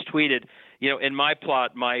 I almost tweeted, you know, in my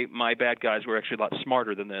plot, my bad guys were actually a lot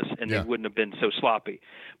smarter than this, and they wouldn't have been so sloppy.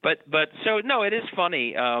 But so no, it is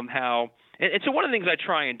funny how, and so one of the things I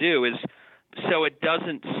try and do is so it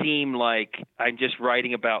doesn't seem like I'm just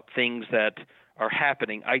writing about things that are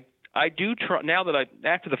happening. I do try now that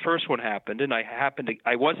after the first one happened, and I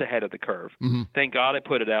was ahead of the curve. Thank God I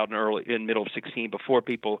put it out in middle of 16 before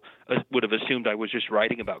people would have assumed I was just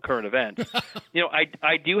writing about current events. You know,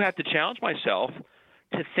 I do have to challenge myself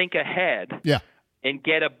to think ahead and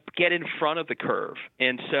get in front of the curve.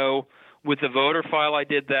 And so with the voter file, I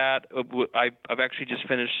did that. I've actually just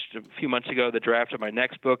finished a few months ago the draft of my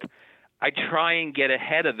next book. I try and get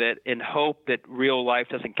ahead of it and hope that real life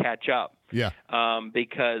doesn't catch up. Yeah.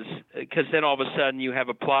 Because then all of a sudden you have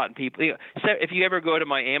a plot and people. So if you ever go to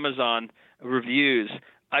my Amazon reviews,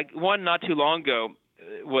 one not too long ago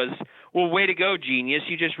was, well, way to go, genius!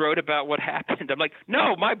 You just wrote about what happened. I'm like,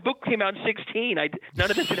 no, my book came out in 16.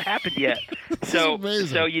 None of this had happened yet. So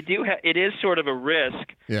you do. It is sort of a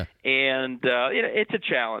risk. Yeah. And it's a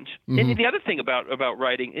challenge. And the other thing about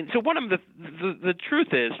writing, and so one of the truth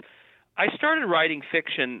is, I started writing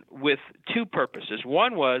fiction with two purposes.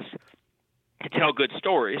 One was to tell good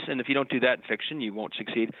stories, and if you don't do that in fiction, you won't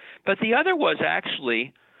succeed. But the other was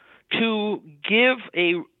actually to give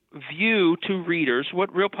a view to readers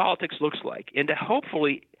what real politics looks like, and to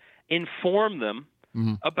hopefully inform them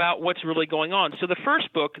about what's really going on. So the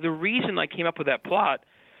first book, the reason I came up with that plot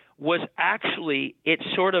was actually it's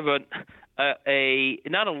sort of a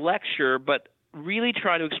not a lecture, but really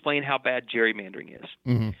trying to explain how bad gerrymandering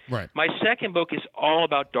is. Right. My second book is all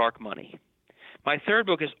about dark money. My third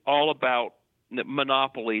book is all about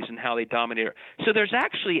monopolies and how they dominate. So there's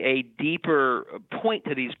actually a deeper point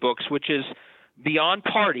to these books, which is beyond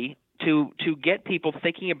party, to get people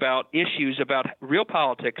thinking about issues about real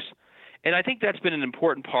politics. And I think that's been an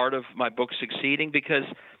important part of my book succeeding, because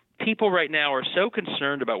people right now are so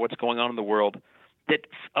concerned about what's going on in the world that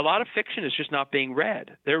a lot of fiction is just not being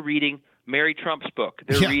read. They're reading Mary Trump's book.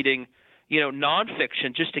 They're reading,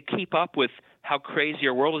 nonfiction just to keep up with how crazy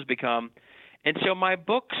our world has become. And so my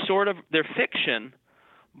books they're fiction,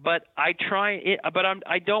 but I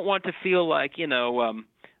don't want to feel like,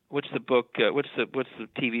 what's the book? What's the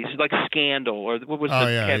TV? It's like Scandal, or what was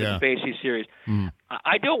the Kevin Spacey series?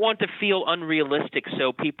 I don't want to feel unrealistic,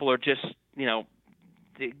 so people are just,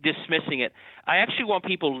 dismissing it. I actually want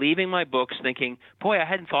people leaving my books thinking, boy, I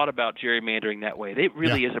hadn't thought about gerrymandering that way. It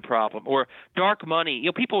really is a problem. Or dark money.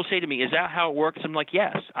 People will say to me, is that how it works? I'm like,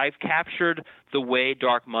 yes, I've captured the way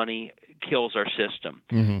dark money kills our system.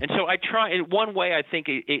 And so I try, in one way, I think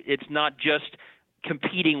it's not just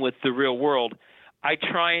competing with the real world. I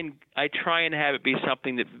try and have it be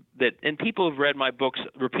something that and people who've read my books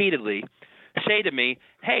repeatedly say to me,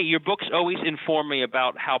 hey, your books always inform me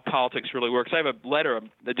about how politics really works. I have a letter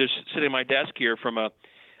that just sitting on my desk here from an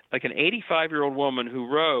 85-year-old woman who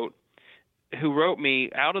wrote me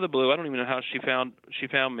out of the blue. I don't even know how she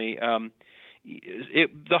found me.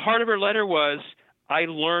 The heart of her letter was, I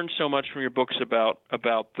learned so much from your books about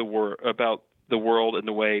the the world and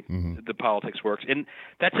the way the politics works. And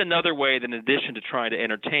that's another way that in addition to trying to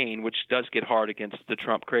entertain, which does get hard against the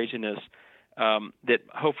Trump craziness, that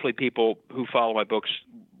hopefully people who follow my books,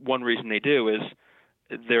 one reason they do is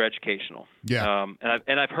they're educational. Yeah.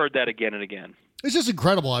 And I've heard that again and again. It's just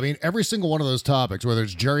incredible. I mean, every single one of those topics, whether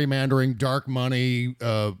it's gerrymandering, dark money,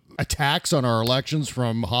 attacks on our elections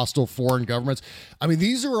from hostile foreign governments, I mean,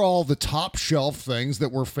 these are all the top shelf things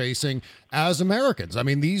that we're facing as Americans. I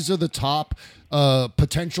mean, these are the top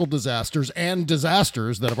potential disasters and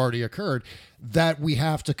disasters that have already occurred that we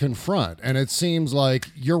have to confront. And it seems like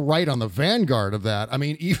you're right on the vanguard of that. I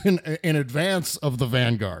mean, even in advance of the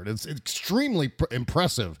vanguard, it's extremely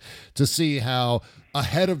impressive to see how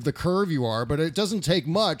ahead of the curve you are, but it doesn't take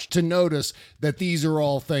much to notice that these are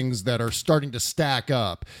all things that are starting to stack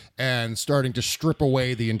up and starting to strip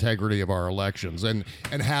away the integrity of our elections and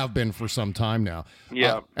have been for some time now.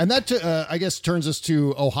 Yeah. And that, I guess, turns us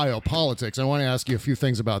to Ohio politics. I want to ask you a few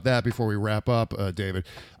things about that before we wrap up, David.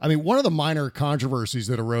 I mean, one of the minor controversies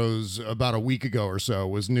that arose about a week ago or so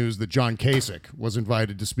was news that John Kasich was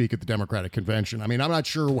invited to speak at the Democratic Convention. I mean, I'm not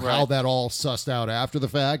sure how that all sussed out after the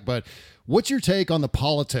fact, but what's your take on the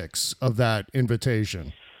politics of that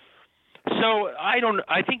invitation? So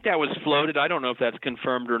I think that was floated. I don't know if that's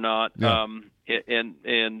confirmed or not. Yeah.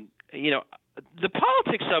 And you know, the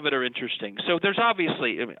politics of it are interesting. So there's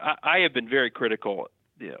obviously, I have been very critical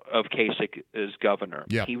of Kasich as governor.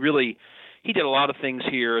 Yeah. He did a lot of things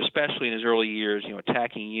here, especially in his early years.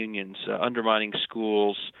 Attacking unions, undermining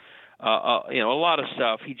schools. A lot of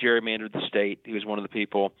stuff. He gerrymandered the state. He was one of the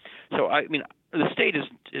people. So I mean, the state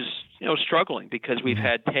is struggling because we've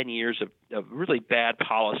had 10 years of really bad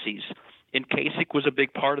policies, and Kasich was a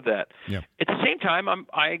big part of that. Yeah. At the same time,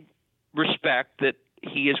 I respect that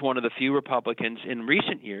he is one of the few Republicans in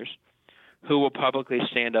recent years who will publicly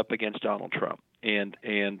stand up against Donald Trump, and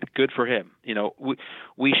good for him.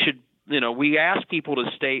 We should. We ask people to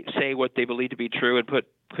say what they believe to be true and put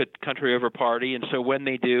country over party. And so when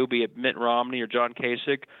they do, be it Mitt Romney or John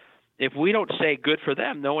Kasich, if we don't say good for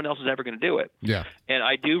them, no one else is ever going to do it. Yeah. And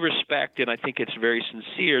I do respect, and I think it's very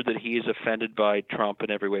sincere that he is offended by Trump in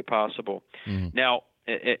every way possible. Now,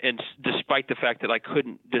 and despite the fact that I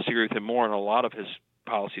couldn't disagree with him more on a lot of his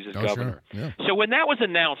policies as governor. Sure. Yeah. So when that was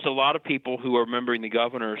announced, a lot of people who are remembering the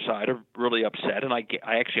governor's side are really upset, and I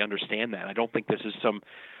actually understand that. I don't think this is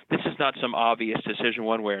not some obvious decision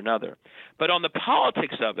one way or another. But on the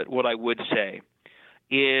politics of it, what I would say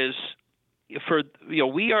is,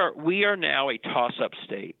 we are now a toss-up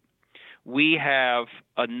state. We are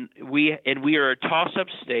a toss-up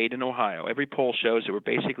state in Ohio. Every poll shows that we're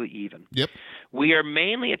basically even. Yep. We are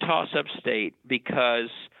mainly a toss-up state because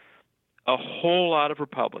a whole lot of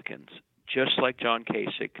Republicans, just like John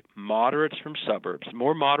Kasich, moderates from suburbs,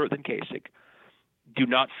 more moderate than Kasich, do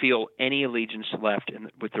not feel any allegiance left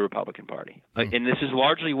with the Republican Party. And this is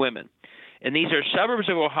largely women. And these are suburbs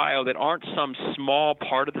of Ohio that aren't some small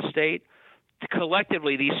part of the state.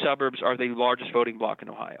 Collectively, these suburbs are the largest voting bloc in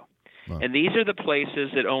Ohio. Wow. And these are the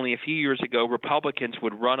places that only a few years ago Republicans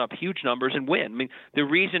would run up huge numbers and win. I mean, the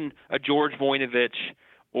reason a George Voinovich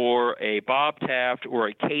or a Bob Taft or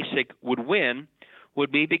a Kasich would win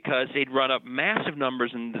would be because they'd run up massive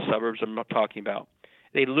numbers in the suburbs I'm not talking about.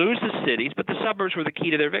 They lose the cities, but the suburbs were the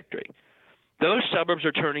key to their victory. Those suburbs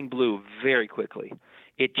are turning blue very quickly.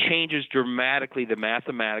 It changes dramatically the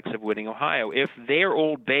mathematics of winning Ohio. If their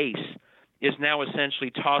old base is now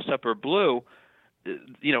essentially toss-up or blue,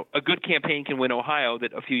 a good campaign can win Ohio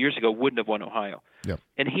that a few years ago wouldn't have won Ohio. Yep.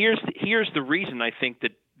 And here's the reason I think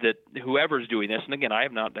that whoever's doing this, and again, I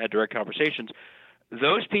have not had direct conversations,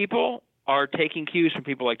 those people are taking cues from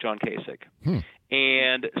people like John Kasich.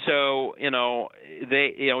 And so,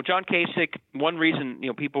 John Kasich, one reason,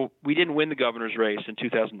 we didn't win the governor's race in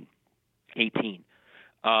 2018.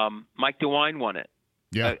 Mike DeWine won it.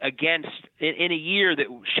 Yeah. In a year that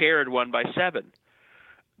Sherrod won by 7.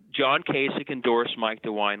 John Kasich endorsed Mike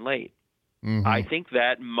DeWine late. I think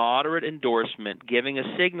that moderate endorsement, giving a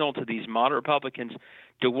signal to these moderate Republicans,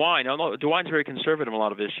 DeWine's very conservative on a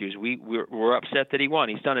lot of issues. We're upset that he won.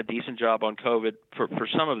 He's done a decent job on COVID for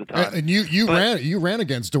some of the time. And you ran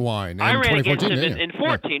against DeWine in I ran against him in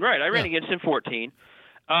 14, right. I ran against him in 14.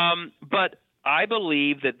 But I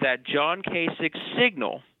believe that John Kasich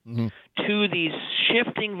signal to these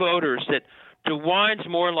shifting voters that DeWine's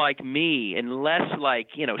more like me and less like,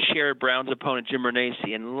 Sherrod Brown's opponent, Jim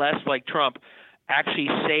Renacci, and less like Trump, actually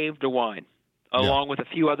saved DeWine, along with a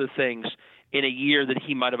few other things in a year that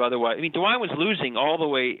he might have otherwise. I mean, DeWine was losing all the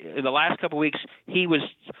way. In the last couple of weeks, he was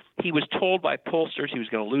told by pollsters he was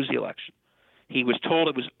going to lose the election. He was told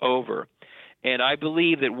it was over. And I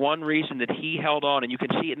believe that one reason that he held on, and you can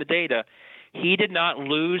see it in the data, He did not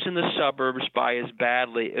lose in the suburbs by as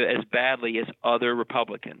badly as other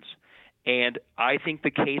Republicans. And I think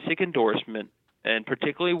the Kasich endorsement, and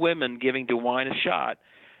particularly women giving DeWine a shot,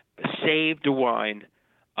 saved DeWine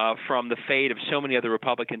from the fate of so many other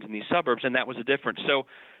Republicans in these suburbs, and that was the difference. So,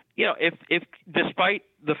 if despite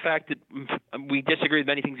the fact that we disagree with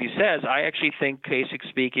many things he says, I actually think Kasich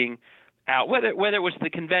speaking out, whether it was the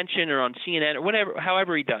convention or on CNN or whatever,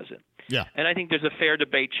 however he does it. Yeah. And I think there's a fair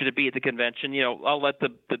debate. Should it be at the convention? I'll let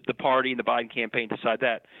the party and the Biden campaign decide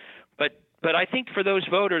that. But I think for those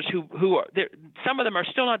voters who are there, some of them are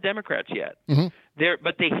still not Democrats yet. Mm-hmm.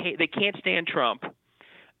 But they can't stand Trump.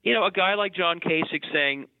 A guy like John Kasich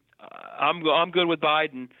saying, "I'm good with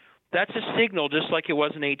Biden." That's a signal, just like it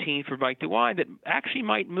was in 2018 for Mike DeWine, that actually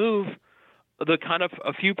might move the kind of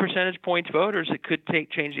a few percentage points voters that could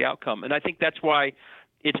change the outcome. And I think that's why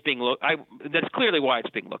it's being looked. That's clearly why it's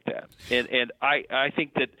being looked at. And I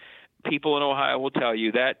think that people in Ohio will tell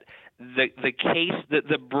you that the case,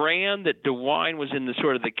 the brand that DeWine was in, the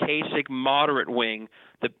sort of the Kasich moderate wing,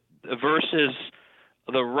 versus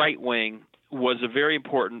the right wing, was a very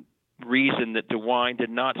important reason that DeWine did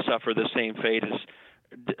not suffer the same fate as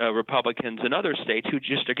Republicans in other states who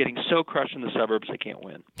just are getting so crushed in the suburbs they can't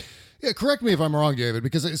win. Yeah, correct me if I'm wrong, David,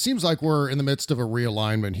 because it seems like we're in the midst of a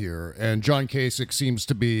realignment here, and John Kasich seems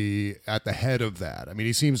to be at the head of that. I mean,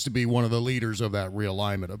 he seems to be one of the leaders of that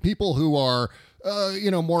realignment, of people who are,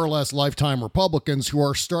 more or less lifetime Republicans who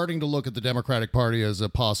are starting to look at the Democratic Party as a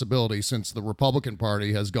possibility, since the Republican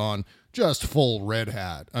Party has gone just full red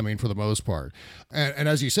hat, I mean, for the most part. And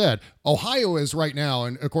as you said, Ohio is right now,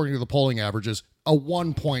 and according to the polling averages, a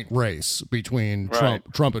 1-point race between Trump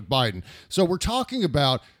and Biden. So we're talking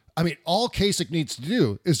about, I mean, all Kasich needs to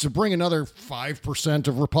do is to bring another 5%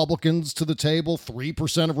 of Republicans to the table,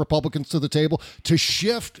 3% of Republicans to the table, to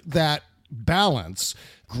shift that balance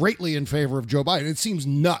greatly in favor of Joe Biden. It seems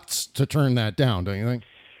nuts to turn that down, don't you think?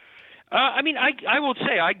 I will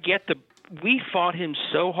say I get we fought him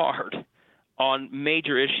so hard on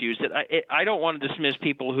major issues that I don't want to dismiss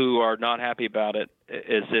people who are not happy about it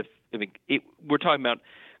as if we're talking about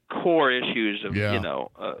core issues of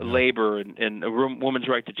labor and a woman's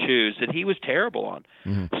right to choose that he was terrible on.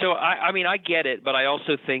 Mm-hmm. So I get it, but I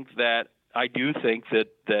also think that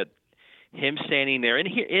him standing there and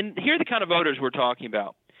here are the kind of voters we're talking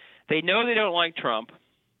about. They know they don't like Trump,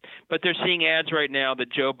 but they're seeing ads right now that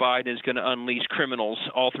Joe Biden is going to unleash criminals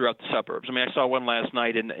all throughout the suburbs. I mean, I saw one last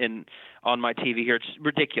night on my TV here. It's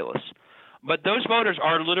ridiculous. But those voters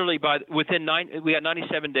are literally we got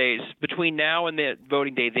 97 days between now and the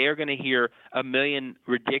voting day. They are going to hear a million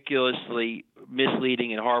ridiculously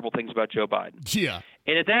misleading and horrible things about Joe Biden. Yeah.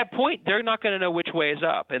 And at that point, they're not going to know which way is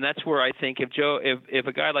up. And that's where I think if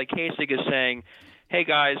a guy like Kasich is saying, "Hey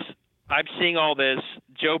guys, I'm seeing all this.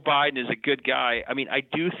 Joe Biden is a good guy." I mean, I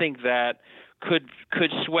do think that could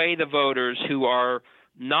sway the voters who are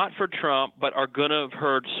not for Trump but are going to have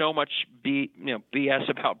heard so much BS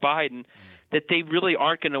about Biden that they really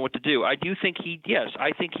aren't going to know what to do. I do think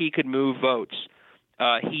I think he could move votes.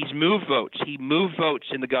 He's moved votes. He moved votes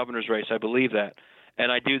in the governor's race. I believe that.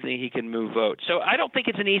 And I do think he can move votes. So I don't think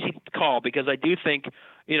it's an easy call because I do think,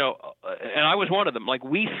 and I was one of them. Like,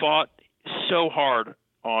 we fought so hard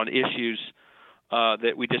on issues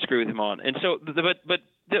that we disagree with him on. And so, but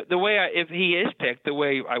the way if he is picked, the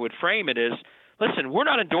way I would frame it is, listen, we're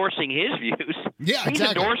not endorsing his views. Yeah, He's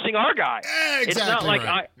exactly. endorsing our guy. Exactly. It's not like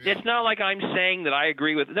right. It's not like I'm saying that I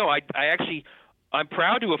agree with. No, I'm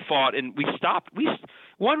proud to have fought, and we stopped.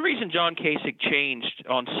 One reason John Kasich changed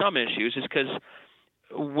on some issues is because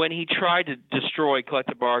when he tried to destroy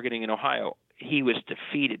collective bargaining in Ohio, he was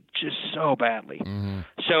defeated just so badly. Mm-hmm.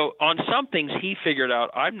 So on some things, he figured out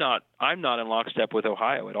I'm not in lockstep with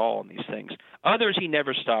Ohio at all on these things. Others, he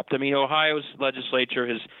never stopped. I mean, Ohio's legislature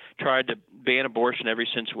has tried to ban abortion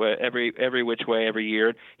every which way every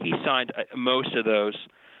year. He signed most of those.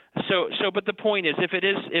 But the point is, if it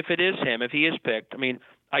is him, if he is picked, I mean,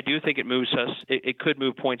 I do think it moves us. It could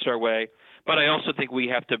move points our way, but I also think we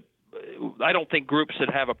have to. I don't think groups that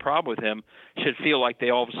have a problem with him should feel like they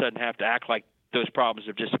all of a sudden have to act like those problems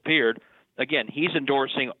have disappeared. Again, he's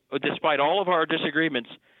endorsing, despite all of our disagreements,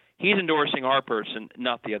 he's endorsing our person,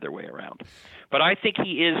 not the other way around. But I think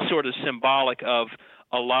he is sort of symbolic of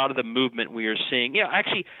a lot of the movement we are seeing. Yeah,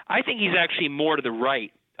 actually, I think he's actually more to the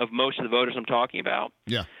right of most of the voters I'm talking about.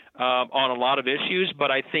 Yeah. On a lot of issues, but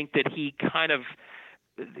I think that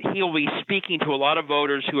he'll be speaking to a lot of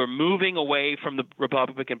voters who are moving away from the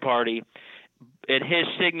Republican Party, and his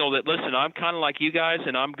signal that, listen, I'm kind of like you guys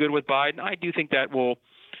and I'm good with Biden. I do think that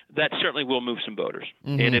certainly will move some voters.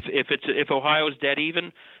 Mm-hmm. And if Ohio's dead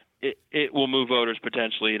even, it will move voters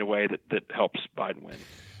potentially in a way that helps Biden win.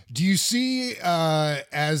 Do you see,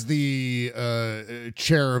 as the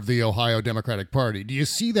chair of the Ohio Democratic Party, do you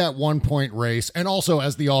see that 1-point race, and also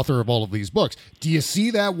as the author of all of these books, do you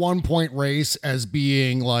see that 1-point race as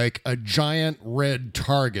being like a giant red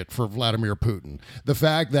target for Vladimir Putin? The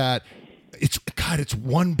fact that it's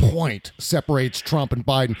 1 point separates Trump and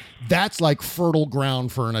Biden. That's like fertile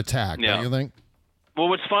ground for an attack, don't you think? Well,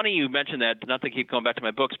 what's funny you mentioned that, not to keep going back to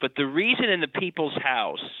my books, but the reason in the People's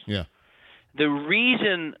House, the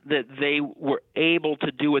reason that they were able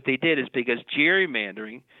to do what they did is because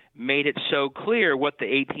gerrymandering made it so clear what the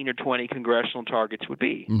 18 or 20 congressional targets would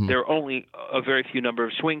be. Mm-hmm. There are only a very few number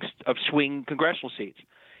of swing congressional seats.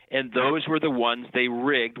 And those were the ones they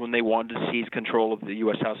rigged when they wanted to seize control of the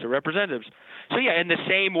U.S. House of Representatives. So, yeah, in the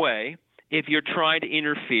same way, if you're trying to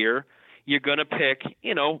interfere, you're going to pick,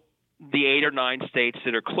 the 8 or 9 states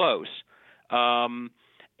that are close. I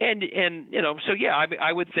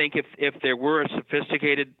would think if there were a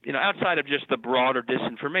sophisticated, outside of just the broader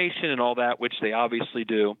disinformation and all that, which they obviously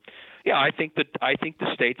do, I think the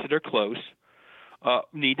states that are close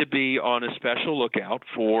need to be on a special lookout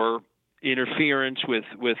for interference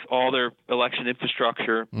with all their election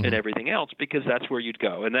infrastructure and everything else, because that's where you'd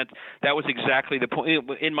go. And that was exactly the point.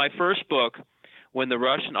 In my first book, when the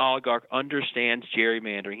Russian oligarch understands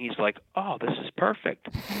gerrymandering, he's like, oh, this is perfect.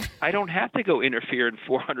 I don't have to go interfere in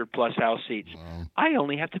 400-plus House seats. Wow. I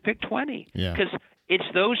only have to pick 20 because it's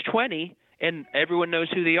those 20, and everyone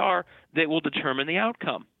knows who they are, that will determine the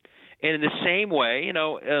outcome. And in the same way,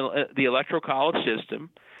 the Electoral College system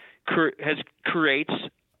creates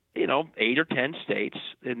 8 or 10 states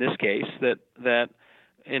in this case that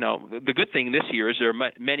the good thing this year is there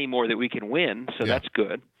are many more that we can win, so that's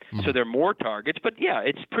good. Mm-hmm. So there are more targets, but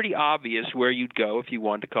it's pretty obvious where you'd go if you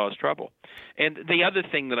wanted to cause trouble. And the other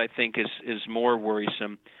thing that I think is more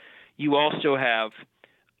worrisome, you also have,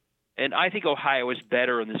 and I think Ohio is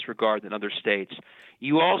better in this regard than other states,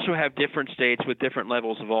 you also have different states with different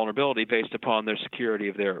levels of vulnerability based upon their security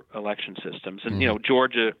of their election systems. And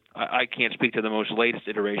Georgia, I can't speak to the most latest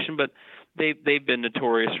iteration, but they've been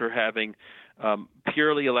notorious for having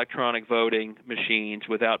purely electronic voting machines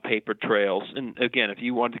without paper trails. And again, if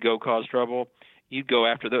you wanted to go cause trouble, you'd go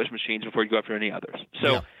after those machines before you go after any others.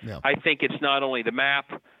 So I think it's not only the map,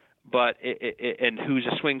 but and who's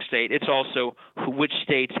a swing state. It's also which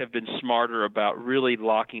states have been smarter about really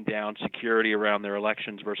locking down security around their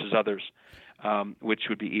elections versus others, which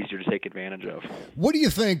would be easier to take advantage of. What do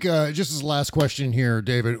you think, just as a last question here,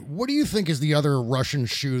 David, what do you think is the other Russian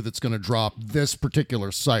shoe that's going to drop this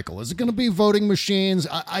particular cycle? Is it going to be voting machines?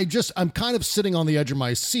 I'm kind of sitting on the edge of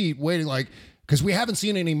my seat waiting, because we haven't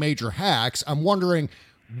seen any major hacks. I'm wondering,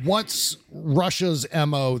 what's Russia's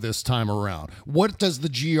MO this time around? What does the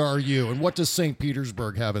GRU and what does St.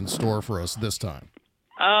 Petersburg have in store for us this time?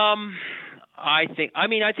 I think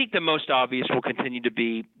the most obvious will continue to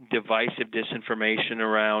be divisive disinformation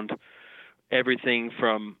around everything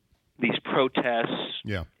from these protests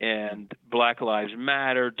and Black Lives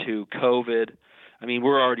Matter to COVID. I mean,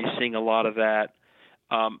 we're already seeing a lot of that.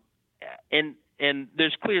 And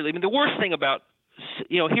there's clearly, the worst thing about,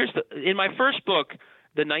 in my first book,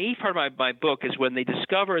 the naive part of my book is when they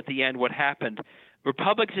discover at the end what happened,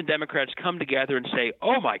 Republicans and Democrats come together and say,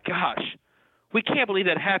 oh my gosh, we can't believe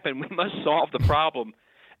that happened. We must solve the problem.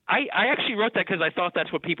 I actually wrote that because I thought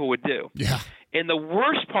that's what people would do. Yeah. And the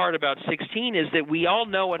worst part about 16 is that we all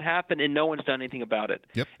know what happened and no one's done anything about it.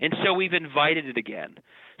 Yep. And so we've invited it again.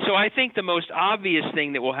 So I think the most obvious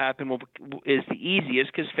thing that will happen is the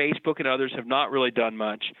easiest, because Facebook and others have not really done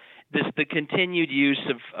much. The continued use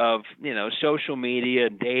of social media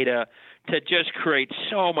and data to just create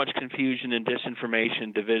so much confusion and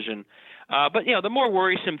disinformation, division. But the more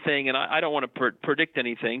worrisome thing, and I don't want to predict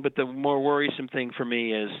anything, but the more worrisome thing for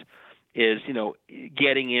me is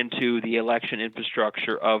getting into the election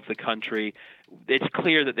infrastructure of the country. It's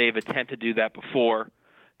clear that they've attempted to do that before.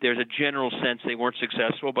 There's a general sense they weren't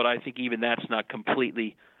successful, but I think even that's not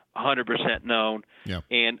completely 100% known. Yeah.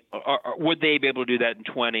 And would they be able to do that in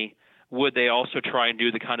 20? Would they also try and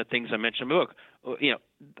do the kind of things I mentioned in the book?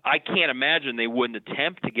 I can't imagine they wouldn't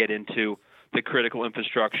attempt to get into the critical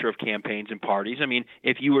infrastructure of campaigns and parties. I mean,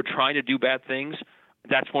 if you were trying to do bad things,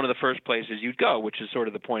 that's one of the first places you'd go, which is sort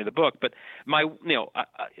of the point of the book. But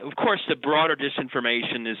of course, the broader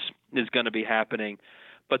disinformation is going to be happening.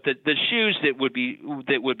 But the shoes that would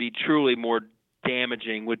be truly more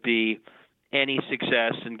damaging would be any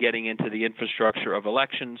success in getting into the infrastructure of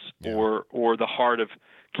elections or the heart of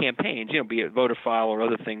campaigns, be it voter file or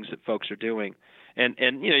other things that folks are doing. And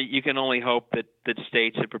you can only hope that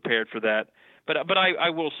states have prepared for that. But I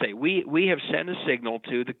will say we have sent a signal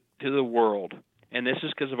to to the world, and this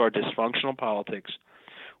is because of our dysfunctional politics,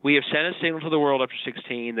 we have sent a signal to the world after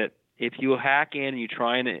 16 that if you hack in and you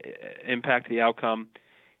try and impact the outcome,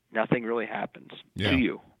 nothing really happens to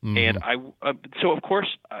you. And so of course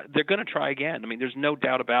they're going to try again. I mean, there's no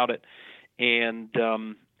doubt about it. And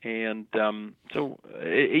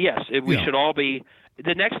we should all be.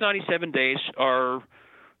 The next 97 days are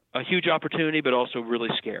a huge opportunity, but also really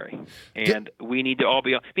scary. And we need to all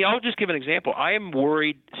be. I mean, I'll just give an example. I am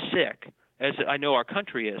worried sick, as I know our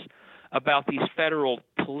country is, about these federal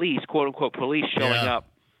police, quote unquote police, showing up.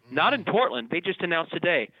 Not in Portland. They just announced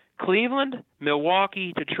today. Cleveland,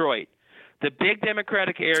 Milwaukee, Detroit, the big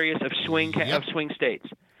Democratic areas of swing states.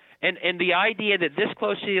 And the idea that this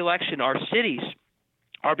close to the election, our cities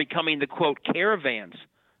are becoming the, quote, caravans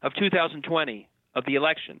of 2020 of the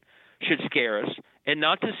election should scare us. And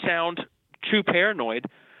not to sound too paranoid,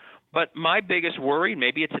 but my biggest worry,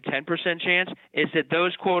 maybe it's a 10% chance, is that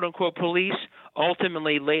those, quote, unquote, police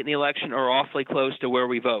ultimately late in the election are awfully close to where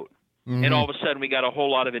we vote. And all of a sudden we got a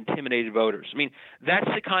whole lot of intimidated voters. I mean, that's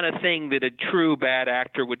the kind of thing that a true bad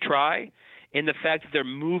actor would try, in the fact that they're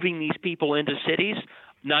moving these people into cities,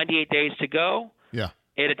 98 days to go,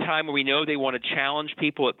 at a time where we know they want to challenge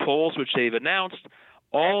people at polls, which they've announced.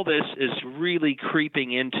 All this is really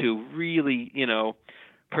creeping into really,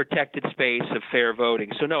 protected space of fair voting.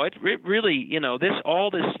 So no, it really, all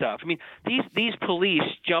this stuff. I mean, these police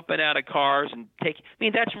jumping out of cars and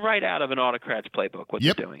that's right out of an autocrat's playbook, what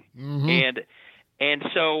they're doing. And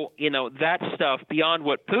so, that stuff beyond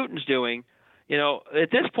what Putin's doing,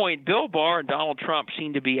 at this point, Bill Barr and Donald Trump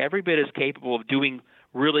seem to be every bit as capable of doing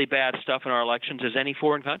really bad stuff in our elections as any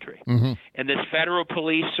foreign country. And this federal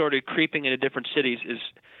police sort of creeping into different cities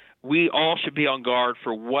we all should be on guard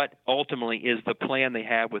for what ultimately is the plan they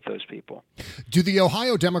have with those people. Do the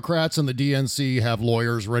Ohio Democrats and the DNC have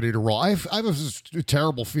lawyers ready to roll? I have a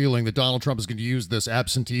terrible feeling that Donald Trump is going to use this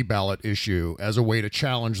absentee ballot issue as a way to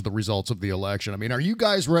challenge the results of the election. I mean, are you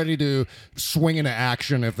guys ready to swing into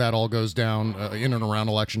action if that all goes down in and around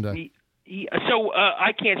Election Day? So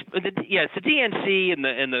I can't. Yes, the DNC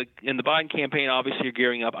and the Biden campaign obviously are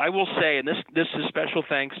gearing up. I will say, and this is special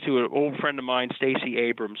thanks to an old friend of mine, Stacey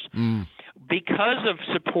Abrams, because of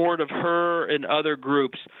support of her and other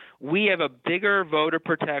groups. We have a bigger voter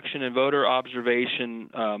protection and voter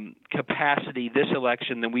observation capacity this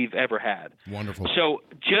election than we've ever had. Wonderful. So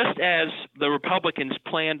just as the Republicans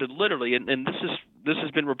plan to literally, and this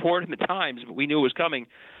has been reported in the Times, but we knew it was coming.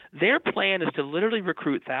 Their plan is to literally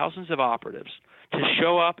recruit thousands of operatives to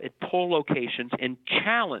show up at poll locations and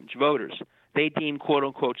challenge voters they deem,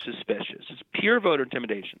 quote-unquote, suspicious. It's pure voter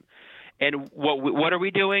intimidation. And what are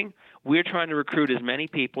we doing? We're trying to recruit as many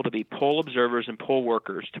people to be poll observers and poll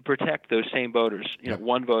workers to protect those same voters,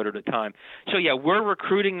 one voter at a time. So, we're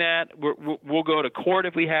recruiting that. We'll go to court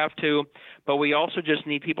if we have to, but we also just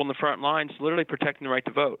need people in the front lines literally protecting the right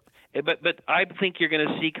to vote. But I think you're going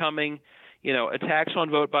to see coming – attacks on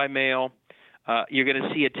vote by mail. You're going to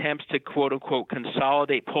see attempts to, quote unquote,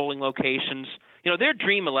 consolidate polling locations. Their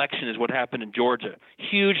dream election is what happened in Georgia.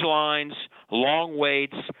 Huge lines, long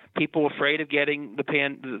waits, people afraid of getting the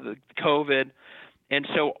COVID. And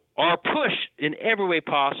so our push in every way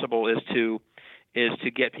possible is to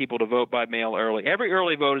get people to vote by mail early. Every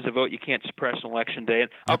early vote is a vote you can't suppress on Election Day. And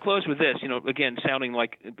I'll close with this, again, sounding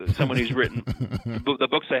like someone who's written the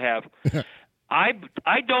books I have.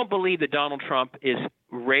 I don't believe that Donald Trump is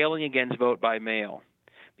railing against vote by mail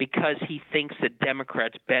because he thinks that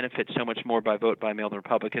Democrats benefit so much more by vote by mail than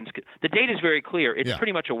Republicans. The data is very clear. It's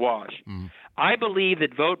pretty much a wash. I believe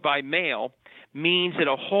that vote by mail means that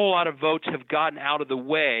a whole lot of votes have gotten out of the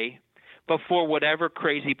way before whatever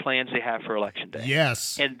crazy plans they have for Election Day.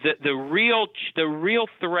 Yes. And the real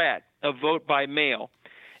threat of vote by mail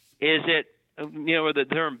is that the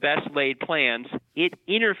term best laid plans, it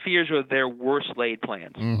interferes with their worst laid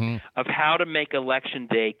plans of how to make Election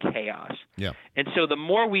Day chaos. Yeah. And so the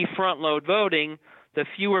more we front load voting, the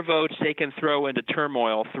fewer votes they can throw into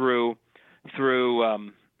turmoil through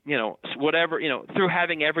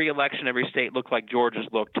having every election, every state look like Georgia's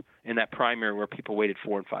looked in that primary where people waited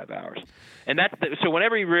 4 and 5 hours. And so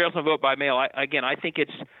whenever he rails on vote by mail, I think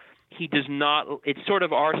it's sort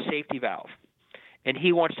of our safety valve. And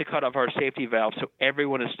he wants to cut off our safety valve so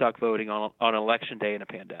everyone is stuck voting on Election Day in a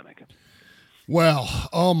pandemic. Well,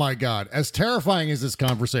 oh my God. As terrifying as this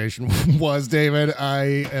conversation was, David,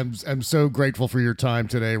 I am so grateful for your time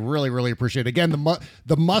today. Really, really appreciate it. Again,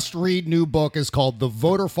 the must-read new book is called The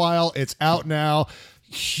Voter File. It's out now.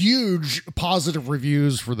 Huge positive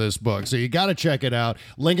reviews for this book. So you got to check it out.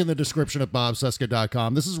 Link in the description at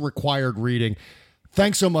bobcesca.com. This is required reading.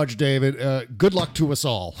 Thanks so much, David. Good luck to us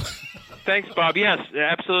all. Thanks, Bob. Yes,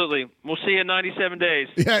 absolutely. We'll see you in 97 days.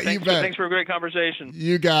 Yeah, you bet. Thanks for a great conversation.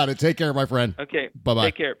 You got it. Take care, my friend. Okay. Bye-bye.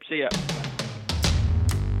 Take care. See ya.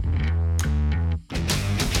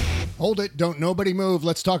 Hold it. Don't nobody move.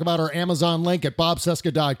 Let's talk about our Amazon link at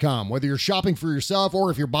bobcesca.com. Whether you're shopping for yourself or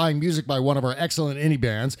if you're buying music by one of our excellent indie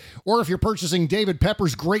bands, or if you're purchasing David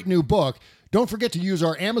Pepper's great new book, don't forget to use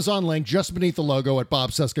our Amazon link just beneath the logo at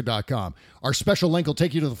bobcesca.com. Our special link will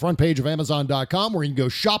take you to the front page of amazon.com where you can go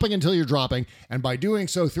shopping until you're dropping, and by doing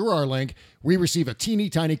so through our link, we receive a teeny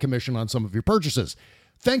tiny commission on some of your purchases.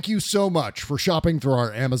 Thank you so much for shopping through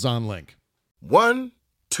our Amazon link. 1,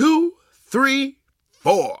 2, 3,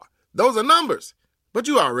 4. Those are numbers, but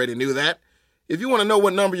you already knew that. If you want to know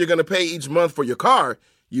what number you're going to pay each month for your car,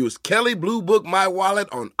 use Kelley Blue Book My Wallet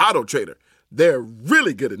on AutoTrader. They're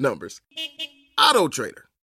really good at numbers. AutoTrader.